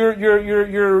 And then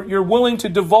you're willing to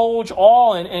divulge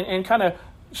all and kind of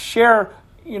share,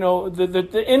 you know,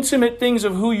 the intimate things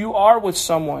of who you are with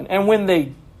someone. And when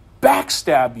they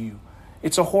backstab you,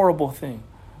 it's a horrible thing.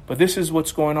 But this is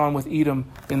what's going on with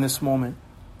Edom in this moment.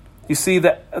 You see,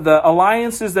 that the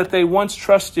alliances that they once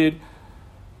trusted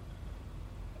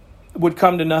would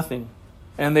come to nothing,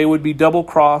 and they would be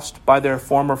double-crossed by their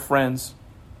former friends.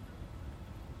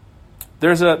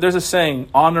 There's a saying,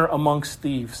 honor amongst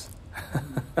thieves.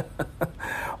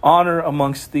 Honor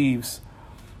amongst thieves.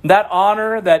 That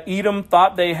honor that Edom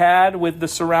thought they had with the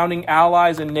surrounding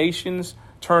allies and nations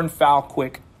turned foul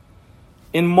quick.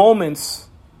 In moments,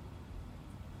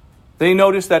 they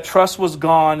noticed that trust was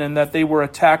gone and that they were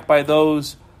attacked by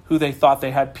those who they thought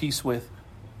they had peace with.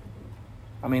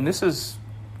 I mean, just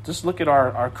look at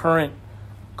our current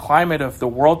climate of the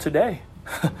world today.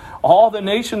 All the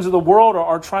nations of the world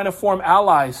are trying to form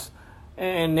allies.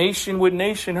 And nation with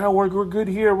nation, oh, we're good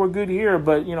here.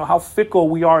 But, you know, how fickle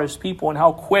we are as people and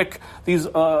how quick these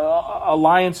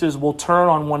alliances will turn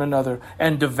on one another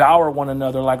and devour one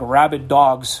another like rabid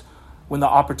dogs when the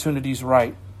opportunity's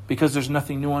right. Because there's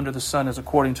nothing new under the sun, as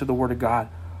according to the word of God.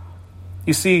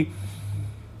 You see,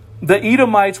 the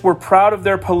Edomites were proud of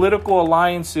their political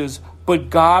alliances, but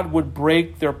God would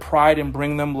break their pride and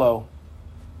bring them low.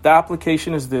 The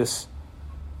application is this.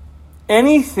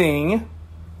 Anything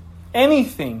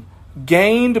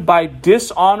gained by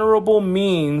dishonorable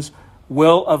means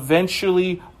will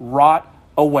eventually rot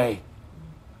away.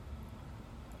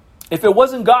 If it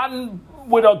wasn't gotten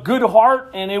with a good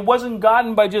heart and it wasn't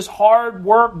gotten by just hard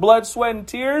work, blood, sweat, and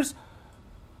tears,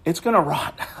 it's going to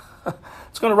rot.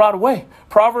 It's going to rot away.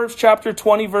 Proverbs chapter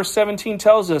 20, verse 17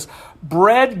 tells us,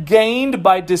 bread gained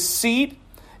by deceit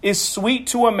is sweet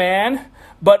to a man,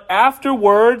 but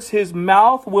afterwards his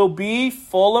mouth will be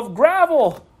full of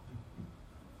gravel.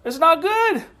 It's not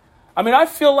good. I mean, I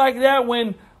feel like that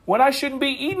when I shouldn't be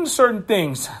eating certain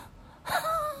things.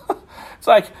 It's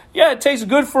like, yeah, it tastes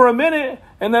good for a minute.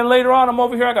 And then later on, I'm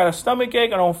over here. I got a stomach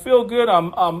ache. I don't feel good.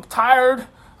 I'm tired.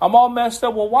 I'm all messed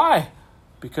up. Well, why?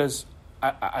 Because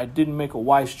I didn't make a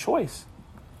wise choice.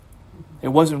 It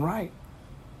wasn't right.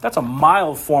 That's a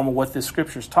mild form of what this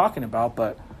scripture is talking about,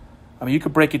 but I mean, you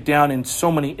could break it down in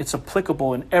so many, it's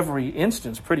applicable in every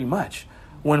instance pretty much.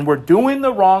 When we're doing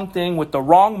the wrong thing with the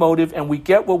wrong motive and we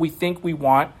get what we think we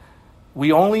want,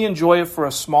 we only enjoy it for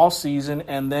a small season,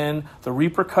 and then the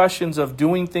repercussions of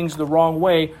doing things the wrong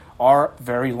way are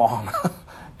very long,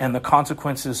 and the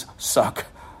consequences suck,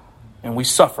 and we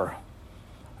suffer.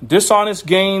 Dishonest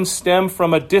gains stem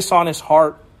from a dishonest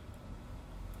heart.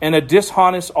 And a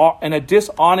dishonest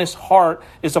heart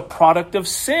is a product of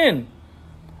sin.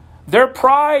 Their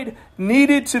pride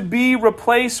needed to be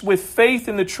replaced with faith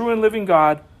in the true and living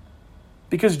God,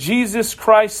 because Jesus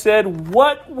Christ said,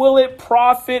 "What will it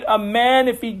profit a man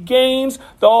if he gains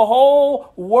the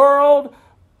whole world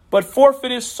but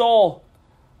forfeit his soul?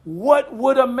 What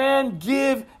would a man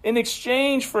give in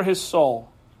exchange for his soul?"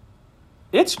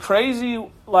 It's crazy.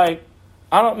 Like,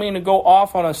 I don't mean to go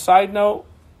off on a side note,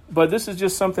 but this is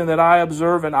just something that I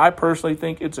observe, and I personally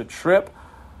think it's a trip.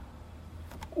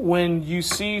 When you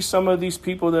see some of these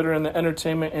people that are in the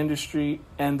entertainment industry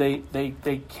and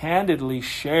they candidly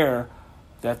share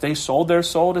that they sold their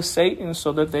soul to Satan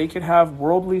so that they could have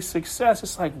worldly success.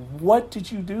 It's like, what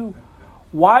did you do?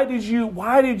 Why did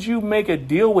you make a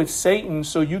deal with Satan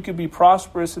so you could be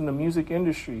prosperous in the music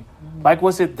industry? Like,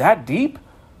 was it that deep?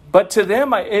 But to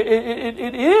them,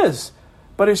 it is.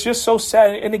 But it's just so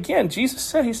sad. And again, Jesus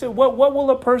said, he said, what will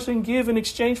a person give in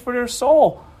exchange for their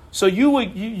soul? So you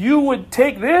would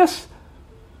take this?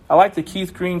 I like the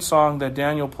Keith Green song that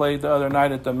Daniel played the other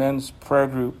night at the men's prayer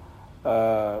group.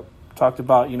 Talked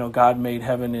about, God made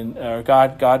heaven and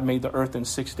God made the earth in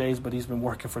 6 days, but he's been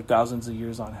working for thousands of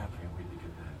years on heaven.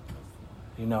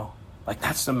 Like,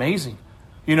 that's amazing.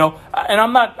 And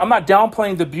I'm not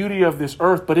downplaying the beauty of this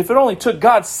earth, but if it only took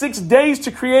God 6 days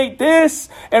to create this,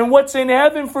 and what's in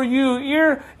heaven for you,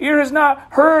 ear has not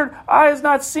heard, eye has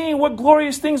not seen, what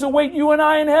glorious things await you and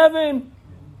I in heaven.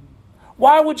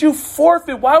 Why would you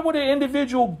forfeit? Why would an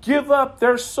individual give up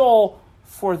their soul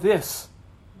for this?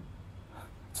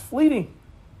 It's fleeting.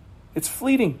 It's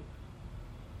fleeting.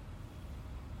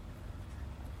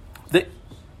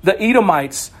 The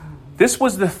Edomites, this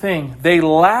was the thing. They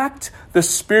lacked the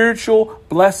spiritual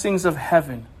blessings of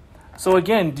heaven. So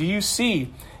again, do you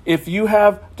see, if you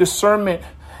have discernment,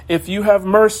 if you have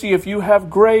mercy, if you have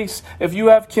grace, if you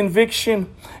have conviction,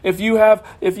 if you have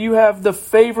the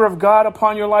favor of God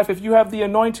upon your life, if you have the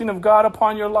anointing of God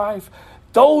upon your life,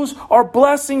 those are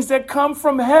blessings that come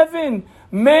from heaven.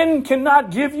 Men cannot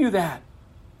give you that.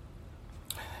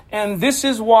 And this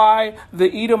is why the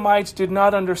Edomites did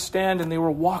not understand, and they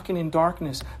were walking in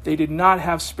darkness. They did not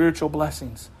have spiritual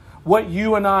blessings. What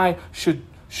you and I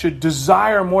should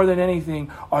desire more than anything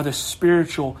are the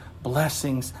spiritual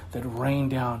blessings that rain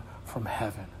down from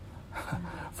heaven.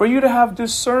 For you to have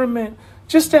discernment,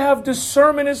 just to have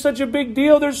discernment is such a big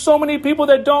deal. There's so many people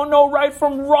that don't know right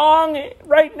from wrong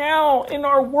right now in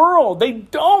our world. They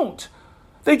don't.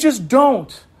 They just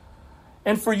don't.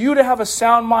 And for you to have a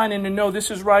sound mind and to know this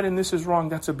is right and this is wrong,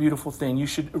 that's a beautiful thing. You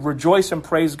should rejoice and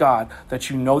praise God that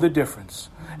you know the difference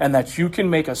and that you can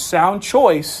make a sound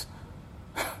choice,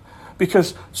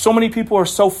 because so many people are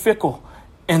so fickle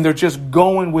and they're just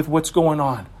going with what's going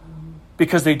on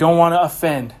because they don't want to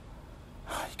offend.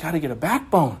 You got to get a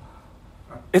backbone.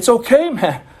 It's okay,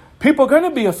 man. People are going to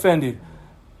be offended.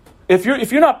 If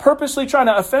you're not purposely trying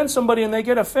to offend somebody and they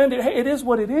get offended, hey, it is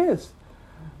what it is.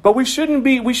 But we shouldn't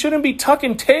be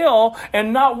tucking tail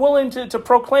and not willing to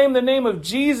proclaim the name of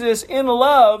Jesus in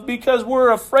love because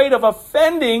we're afraid of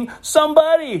offending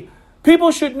somebody. People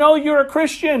should know you're a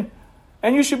Christian,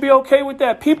 and you should be okay with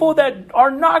that. People that are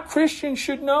not Christians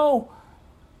should know.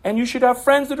 And you should have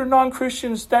friends that are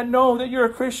non-Christians that know that you're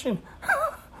a Christian.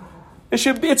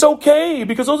 It's okay,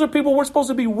 because those are people we're supposed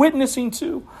to be witnessing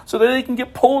to so that they can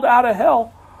get pulled out of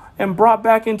hell and brought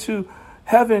back into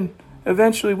heaven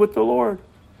eventually with the Lord.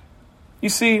 You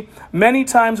see, many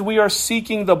times we are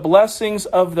seeking the blessings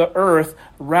of the earth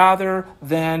rather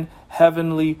than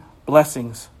heavenly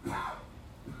blessings.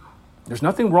 There's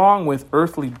nothing wrong with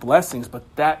earthly blessings, but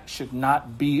that should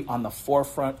not be on the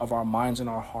forefront of our minds and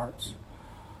our hearts.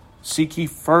 Seek ye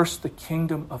first the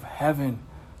kingdom of heaven.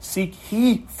 Seek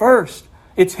ye first.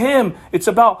 It's Him. It's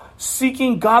about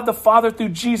seeking God the Father through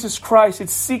Jesus Christ.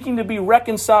 It's seeking to be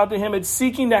reconciled to Him. It's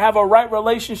seeking to have a right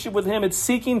relationship with Him. It's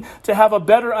seeking to have a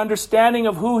better understanding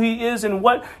of who He is and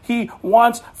what He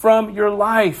wants from your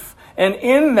life. And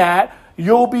in that,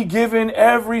 you'll be given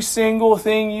every single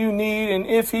thing you need. And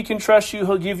if He can trust you,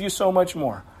 He'll give you so much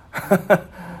more.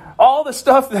 All the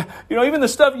stuff that, even the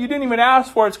stuff you didn't even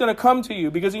ask for, it's going to come to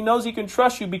you because he knows he can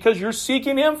trust you because you're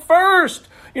seeking him first.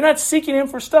 You're not seeking him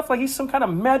for stuff like he's some kind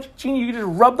of magic genie. You can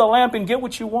just rub the lamp and get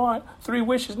what you want. 3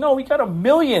 wishes. No, we got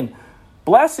 1,000,000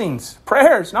 blessings,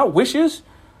 prayers, not wishes.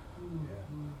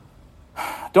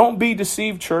 Don't be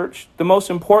deceived, church. The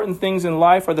most important things in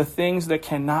life are the things that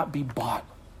cannot be bought.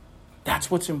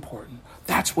 That's what's important.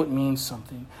 That's what means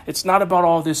something. It's not about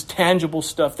all this tangible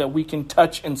stuff that we can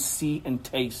touch and see and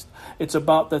taste. It's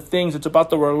about the things. It's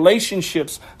about the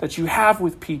relationships that you have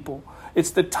with people. It's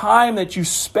the time that you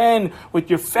spend with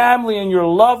your family and your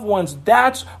loved ones.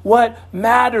 That's what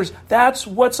matters. That's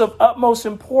what's of utmost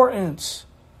importance.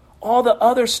 All the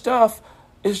other stuff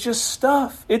is just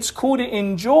stuff. It's cool to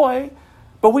enjoy,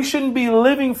 but we shouldn't be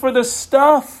living for the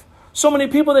stuff. So many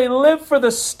people, they live for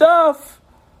the stuff.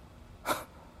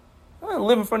 I'm not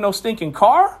living for no stinking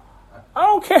car. I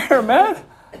don't care, man.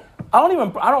 I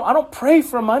don't pray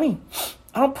for money.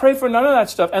 I don't pray for none of that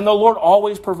stuff. And the Lord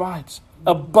always provides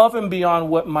above and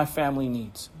beyond what my family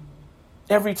needs.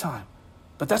 Every time.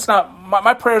 But that's not,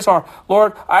 my prayers are,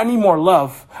 Lord, I need more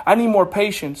love. I need more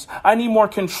patience. I need more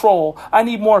control. I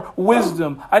need more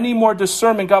wisdom. I need more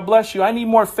discernment. God bless you. I need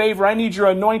more favor. I need your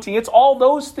anointing. It's all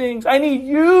those things. I need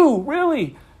you,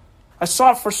 really. I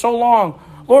saw it for so long.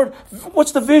 Lord,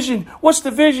 what's the vision? What's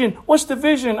the vision? What's the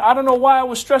vision? I don't know why I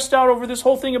was stressed out over this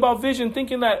whole thing about vision,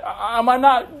 thinking that, am I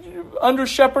not under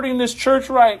shepherding this church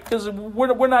right? Because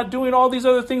we're not doing all these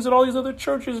other things that all these other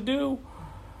churches do.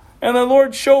 And the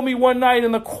Lord showed me one night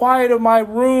in the quiet of my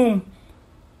room,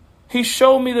 he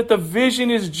showed me that the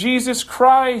vision is Jesus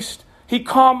Christ. He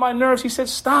calmed my nerves. He said,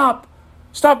 stop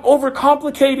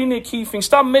overcomplicating it, Keefing.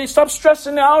 Stop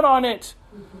stressing out on it.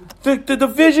 The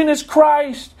vision is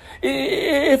Christ.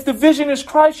 If the vision is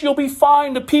Christ, you'll be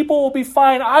fine. The people will be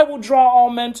fine. I will draw all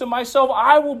men to myself.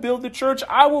 I will build the church.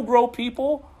 I will grow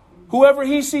people. Whoever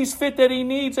he sees fit that he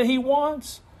needs, that he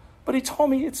wants. But he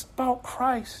told me it's about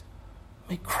Christ.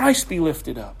 May Christ be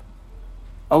lifted up.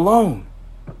 Alone.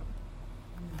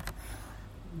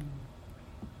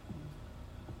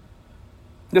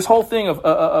 This whole thing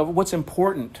of what's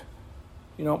important.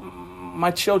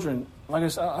 My children, like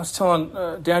I was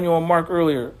telling Daniel and Mark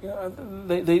earlier,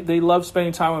 they love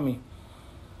spending time with me.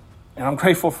 And I'm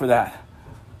grateful for that.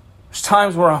 There's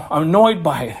times where I'm annoyed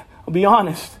by it. I'll be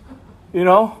honest.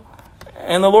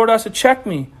 And the Lord has to check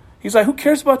me. He's like, who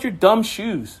cares about your dumb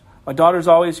shoes? My daughter's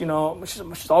always,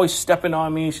 she's always stepping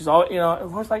on me. She's always, the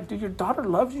Lord's like, dude, your daughter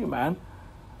loves you, man.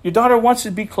 Your daughter wants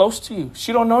to be close to you.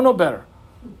 She don't know no better.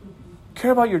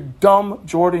 Care about your dumb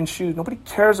Jordan shoes. Nobody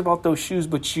cares about those shoes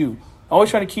but you.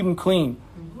 Always trying to keep them clean.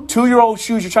 2-year-old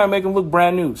shoes, you're trying to make them look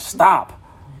brand new. Stop.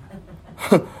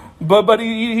 But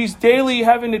he's daily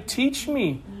having to teach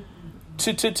me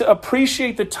to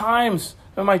appreciate the times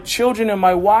of my children and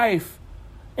my wife.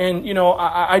 And,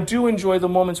 I do enjoy the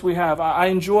moments we have. I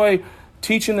enjoy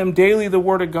teaching them daily the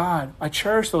Word of God. I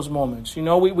cherish those moments.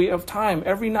 We have time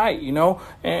every night,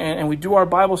 and we do our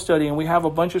Bible study, and we have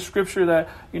a bunch of scripture that,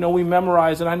 we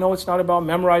memorize. And I know it's not about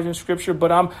memorizing scripture,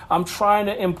 but I'm trying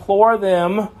to implore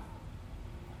them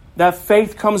that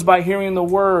faith comes by hearing the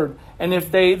Word. And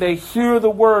if they hear the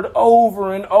Word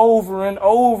over and over and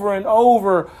over and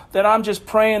over, that I'm just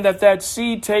praying that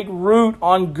seed take root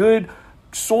on good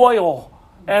soil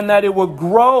and that it would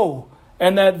grow.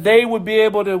 And that they would be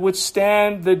able to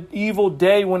withstand the evil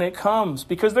day when it comes.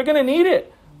 Because they're going to need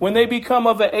it. When they become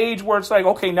of an age where it's like,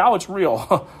 okay, now it's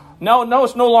real. No,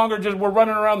 it's no longer just we're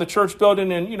running around the church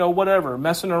building and, whatever,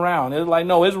 messing around. It's like,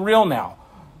 no, it's real now.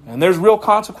 And there's real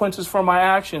consequences for my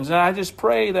actions. And I just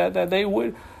pray that they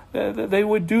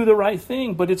would do the right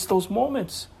thing. But it's those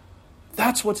moments.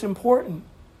 That's what's important.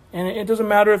 And it doesn't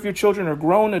matter if your children are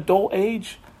grown, adult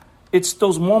age. It's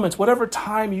those moments, whatever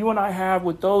time you and I have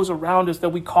with those around us that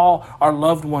we call our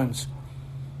loved ones.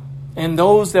 And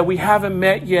those that we haven't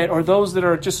met yet, or those that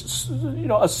are just,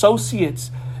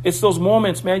 associates. It's those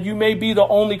moments, man. You may be the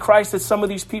only Christ that some of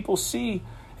these people see.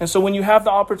 And so when you have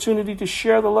the opportunity to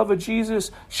share the love of Jesus,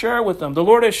 share it with them. The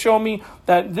Lord has shown me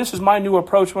that this is my new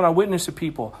approach when I witness to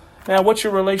people. Man, what's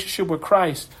your relationship with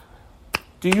Christ?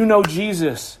 Do you know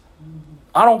Jesus?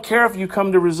 I don't care if you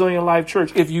come to Resilient Life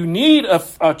Church. If you need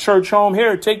a church home,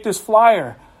 here, take this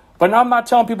flyer. But I'm not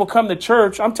telling people come to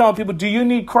church. I'm telling people, do you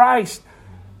need Christ?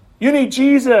 You need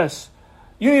Jesus.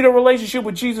 You need a relationship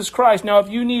with Jesus Christ. Now, if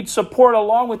you need support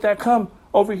along with that, come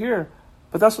over here.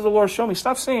 But that's what the Lord showed me.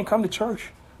 Stop saying come to church.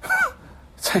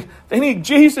 It's like, they need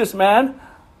Jesus, man.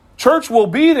 Church will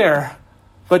be there.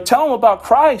 But tell them about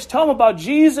Christ. Tell them about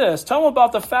Jesus. Tell them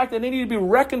about the fact that they need to be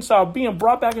reconciled, being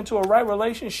brought back into a right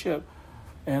relationship.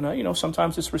 And,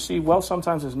 sometimes it's received well,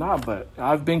 sometimes it's not. But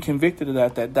I've been convicted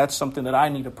of that's something that I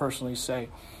need to personally say,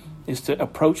 is to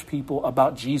approach people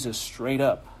about Jesus straight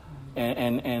up.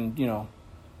 And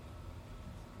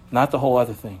not the whole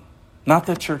other thing. Not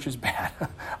that church is bad.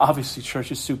 Obviously,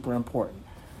 church is super important.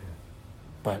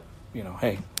 But,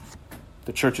 hey,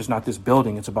 the church is not this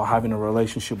building. It's about having a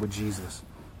relationship with Jesus.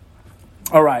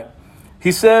 All right.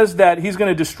 He says that he's going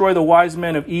to destroy the wise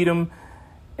men of Edom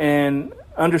and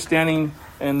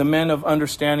the men of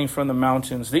understanding from the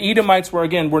mountains. The Edomites were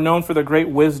known for their great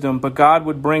wisdom, but God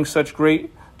would bring such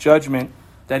great judgment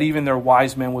that even their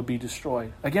wise men would be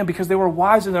destroyed. Again, because they were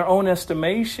wise in their own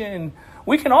estimation.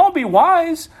 We can all be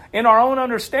wise in our own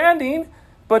understanding,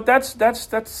 but that's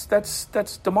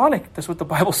demonic. That's what the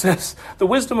Bible says. The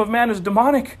wisdom of man is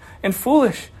demonic and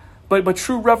foolish. But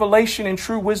true revelation and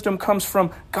true wisdom comes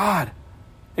from God.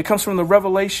 It comes from the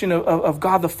revelation of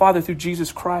God the Father through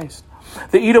Jesus Christ.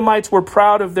 The Edomites were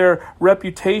proud of their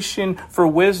reputation for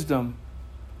wisdom,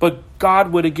 but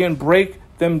God would again break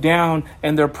them down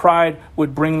and their pride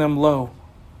would bring them low.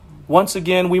 Once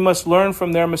again, we must learn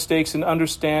from their mistakes and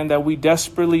understand that we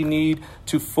desperately need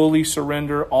to fully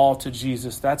surrender all to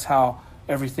Jesus. That's how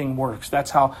everything works.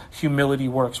 That's how humility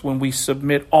works. When we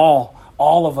submit all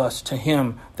of us to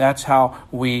Him, that's how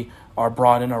we are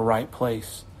brought in a right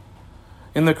place.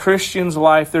 In the Christian's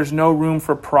life, there's no room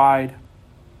for pride.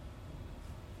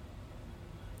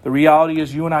 The reality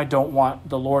is you and I don't want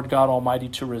the Lord God Almighty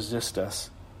to resist us.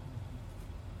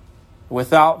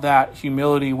 Without that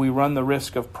humility, we run the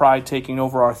risk of pride taking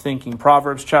over our thinking.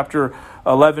 Proverbs chapter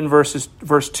 11,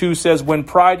 verse 2 says, when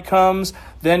pride comes,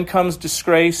 then comes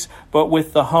disgrace, but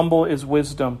with the humble is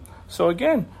wisdom. So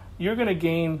again, you're going to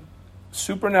gain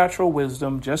supernatural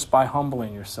wisdom just by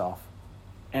humbling yourself.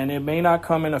 And it may not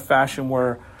come in a fashion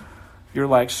where you're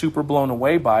like super blown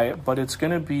away by it, but it's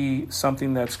going to be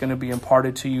something that's going to be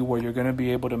imparted to you where you're going to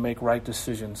be able to make right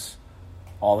decisions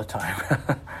all the time.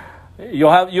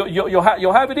 You'll have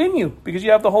it in you because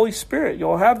you have the Holy Spirit.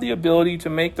 You'll have the ability to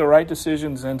make the right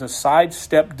decisions and to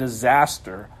sidestep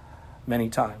disaster many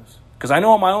times. Because I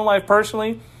know in my own life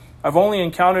personally, I've only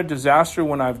encountered disaster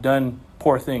when I've done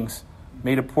poor things,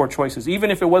 made poor choices. Even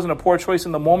if it wasn't a poor choice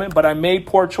in the moment, but I made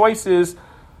poor choices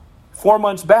 4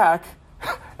 months back,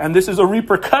 and this is a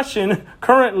repercussion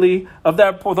currently of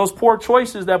those poor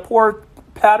choices, that poor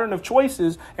pattern of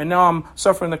choices, and now I'm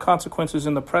suffering the consequences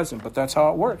in the present. But that's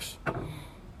how it works.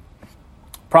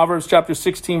 Proverbs chapter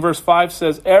 16 verse 5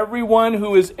 says, everyone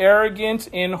who is arrogant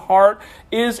in heart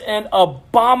is an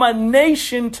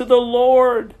abomination to the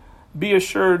Lord. Be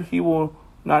assured he will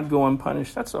not go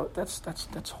unpunished. That's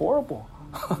horrible.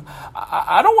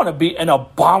 I don't want to be an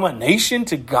abomination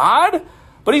to God.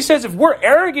 But he says if we're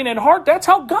arrogant in heart, that's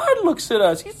how God looks at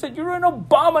us. He said, you're an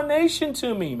abomination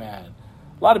to me, man.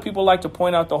 A lot of people like to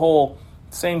point out the whole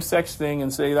same-sex thing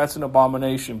and say that's an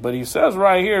abomination. But he says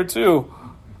right here, too,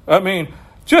 I mean,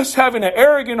 just having an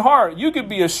arrogant heart, you could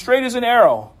be as straight as an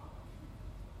arrow.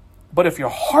 But if your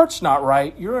heart's not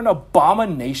right, you're an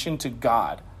abomination to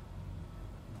God.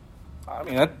 I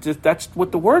mean, that's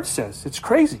what the word says. It's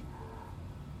crazy.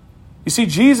 You see,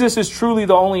 Jesus is truly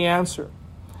the only answer.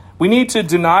 We need to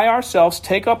deny ourselves,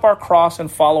 take up our cross,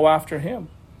 and follow after Him.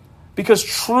 Because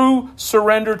true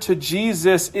surrender to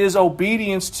Jesus is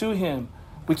obedience to Him.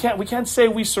 We can't say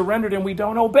we surrendered and we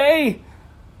don't obey.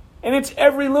 And it's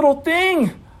every little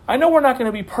thing. I know we're not going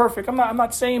to be perfect. I'm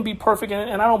not saying be perfect,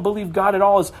 and I don't believe God at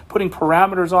all is putting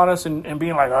parameters on us and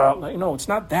being like, no, it's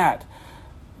not that.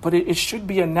 But it should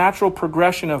be a natural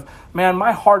progression of, man,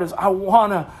 my heart is I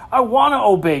wanna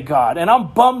obey God, and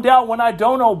I'm bummed out when I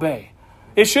don't obey.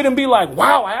 It shouldn't be like,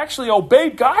 wow, I actually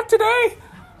obeyed God today.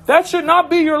 That should not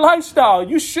be your lifestyle.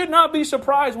 You should not be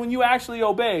surprised when you actually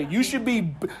obey. You should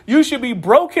be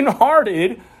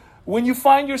brokenhearted when you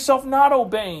find yourself not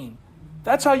obeying.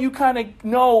 That's how you kind of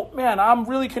know, man, I'm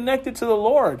really connected to the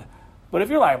Lord. But if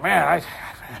you're like, man,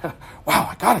 I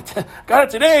got it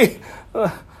today.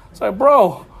 It's like,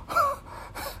 bro,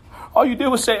 all you did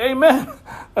was say amen.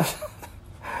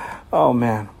 Oh,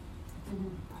 man.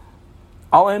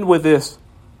 I'll end with this.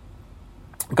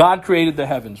 God created the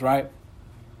heavens, right?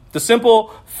 The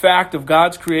simple fact of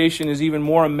God's creation is even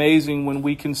more amazing when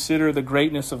we consider the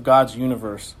greatness of God's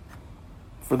universe.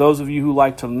 For those of you who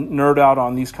like to nerd out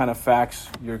on these kind of facts,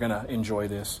 you're going to enjoy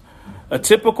this. A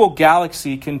typical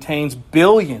galaxy contains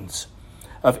billions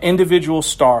of individual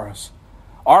stars.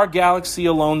 Our galaxy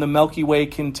alone, the Milky Way,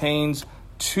 contains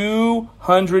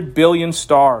 200 billion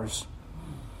stars.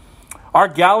 Our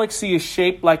galaxy is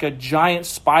shaped like a giant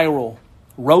spiral,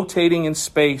 rotating in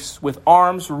space with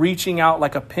arms reaching out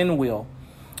like a pinwheel.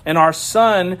 And our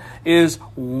sun is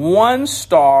one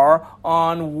star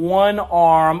on one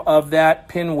arm of that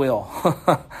pinwheel.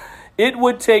 It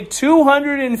would take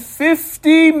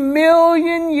 250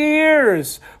 million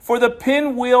years for the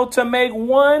pinwheel to make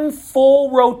one full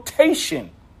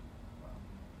rotation.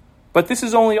 But this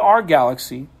is only our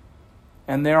galaxy,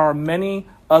 and there are many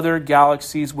other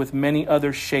galaxies with many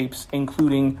other shapes,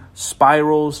 including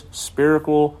spirals,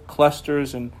 spherical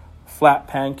clusters, and flat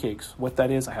pancakes. What that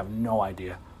is, I have no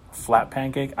idea. Flat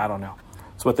pancake? I don't know.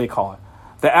 That's what they call it.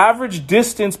 The average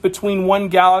distance between one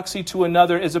galaxy to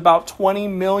another is about 20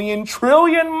 million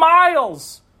trillion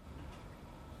miles.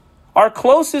 Our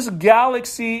closest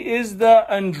galaxy is the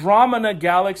Andromeda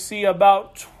galaxy,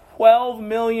 about 12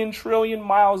 million trillion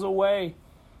miles away.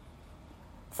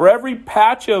 For every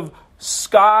patch of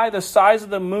sky the size of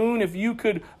the moon, if you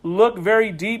could look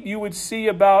very deep, you would see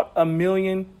about 1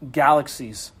 million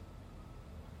galaxies.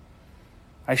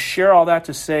 I share all that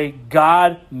to say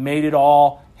God made it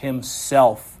all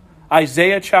himself.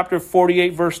 Isaiah chapter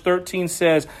 48 verse 13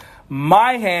 says,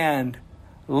 "My hand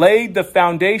laid the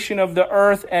foundation of the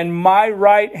earth, and my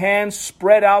right hand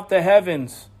spread out the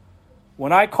heavens.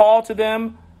 When I call to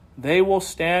them, they will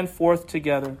stand forth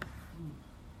together."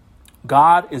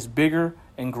 God is bigger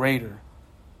and greater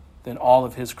than all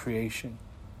of his creation,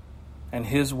 and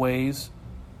his ways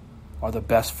are the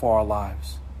best for our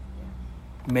lives.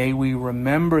 May we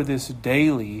remember this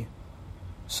daily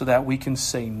so that we can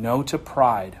say no to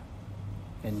pride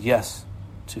and yes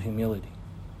to humility.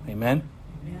 Amen?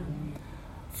 Amen.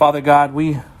 Father God,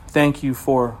 we thank you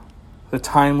for the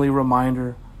timely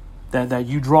reminder that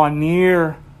you draw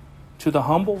near to the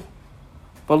humble.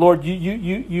 But Lord,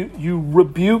 you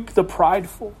rebuke the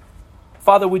prideful.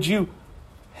 Father, would you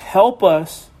help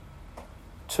us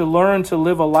to learn to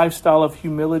live a lifestyle of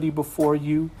humility before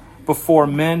you, before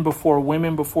men, before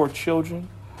women, before children.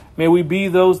 May we be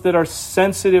those that are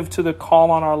sensitive to the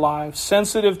call on our lives,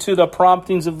 sensitive to the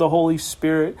promptings of the Holy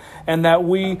Spirit, and that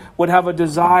we would have a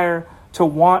desire to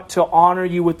want to honor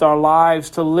you with our lives,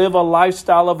 to live a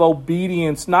lifestyle of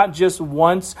obedience, not just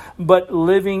once, but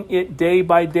living it day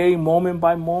by day, moment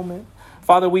by moment.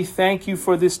 Father, we thank you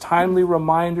for this timely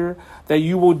reminder that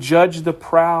you will judge the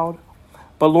proud,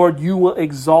 but Lord, you will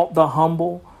exalt the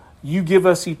humble. You give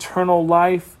us eternal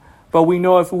life, but we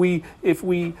know if we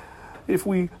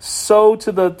sow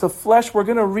to the flesh, we're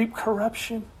going to reap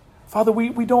corruption. Father,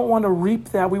 we don't want to reap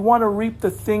that. We want to reap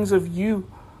the things of you.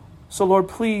 So Lord,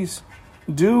 please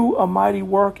do a mighty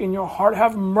work in your heart.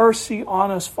 Have mercy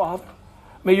on us, Father.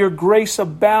 May your grace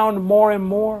abound more and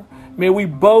more. May we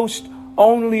boast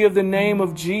only of the name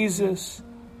of Jesus,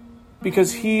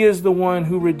 because he is the one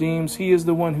who redeems. He is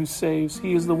the one who saves.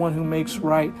 He is the one who makes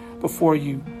right before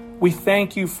you. We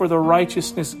thank you for the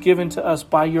righteousness given to us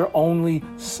by your only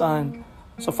Son.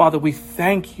 So, Father, we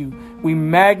thank you. We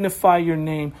magnify your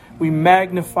name. We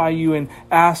magnify you and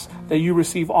ask that you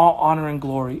receive all honor and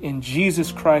glory. In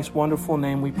Jesus Christ's wonderful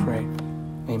name we pray.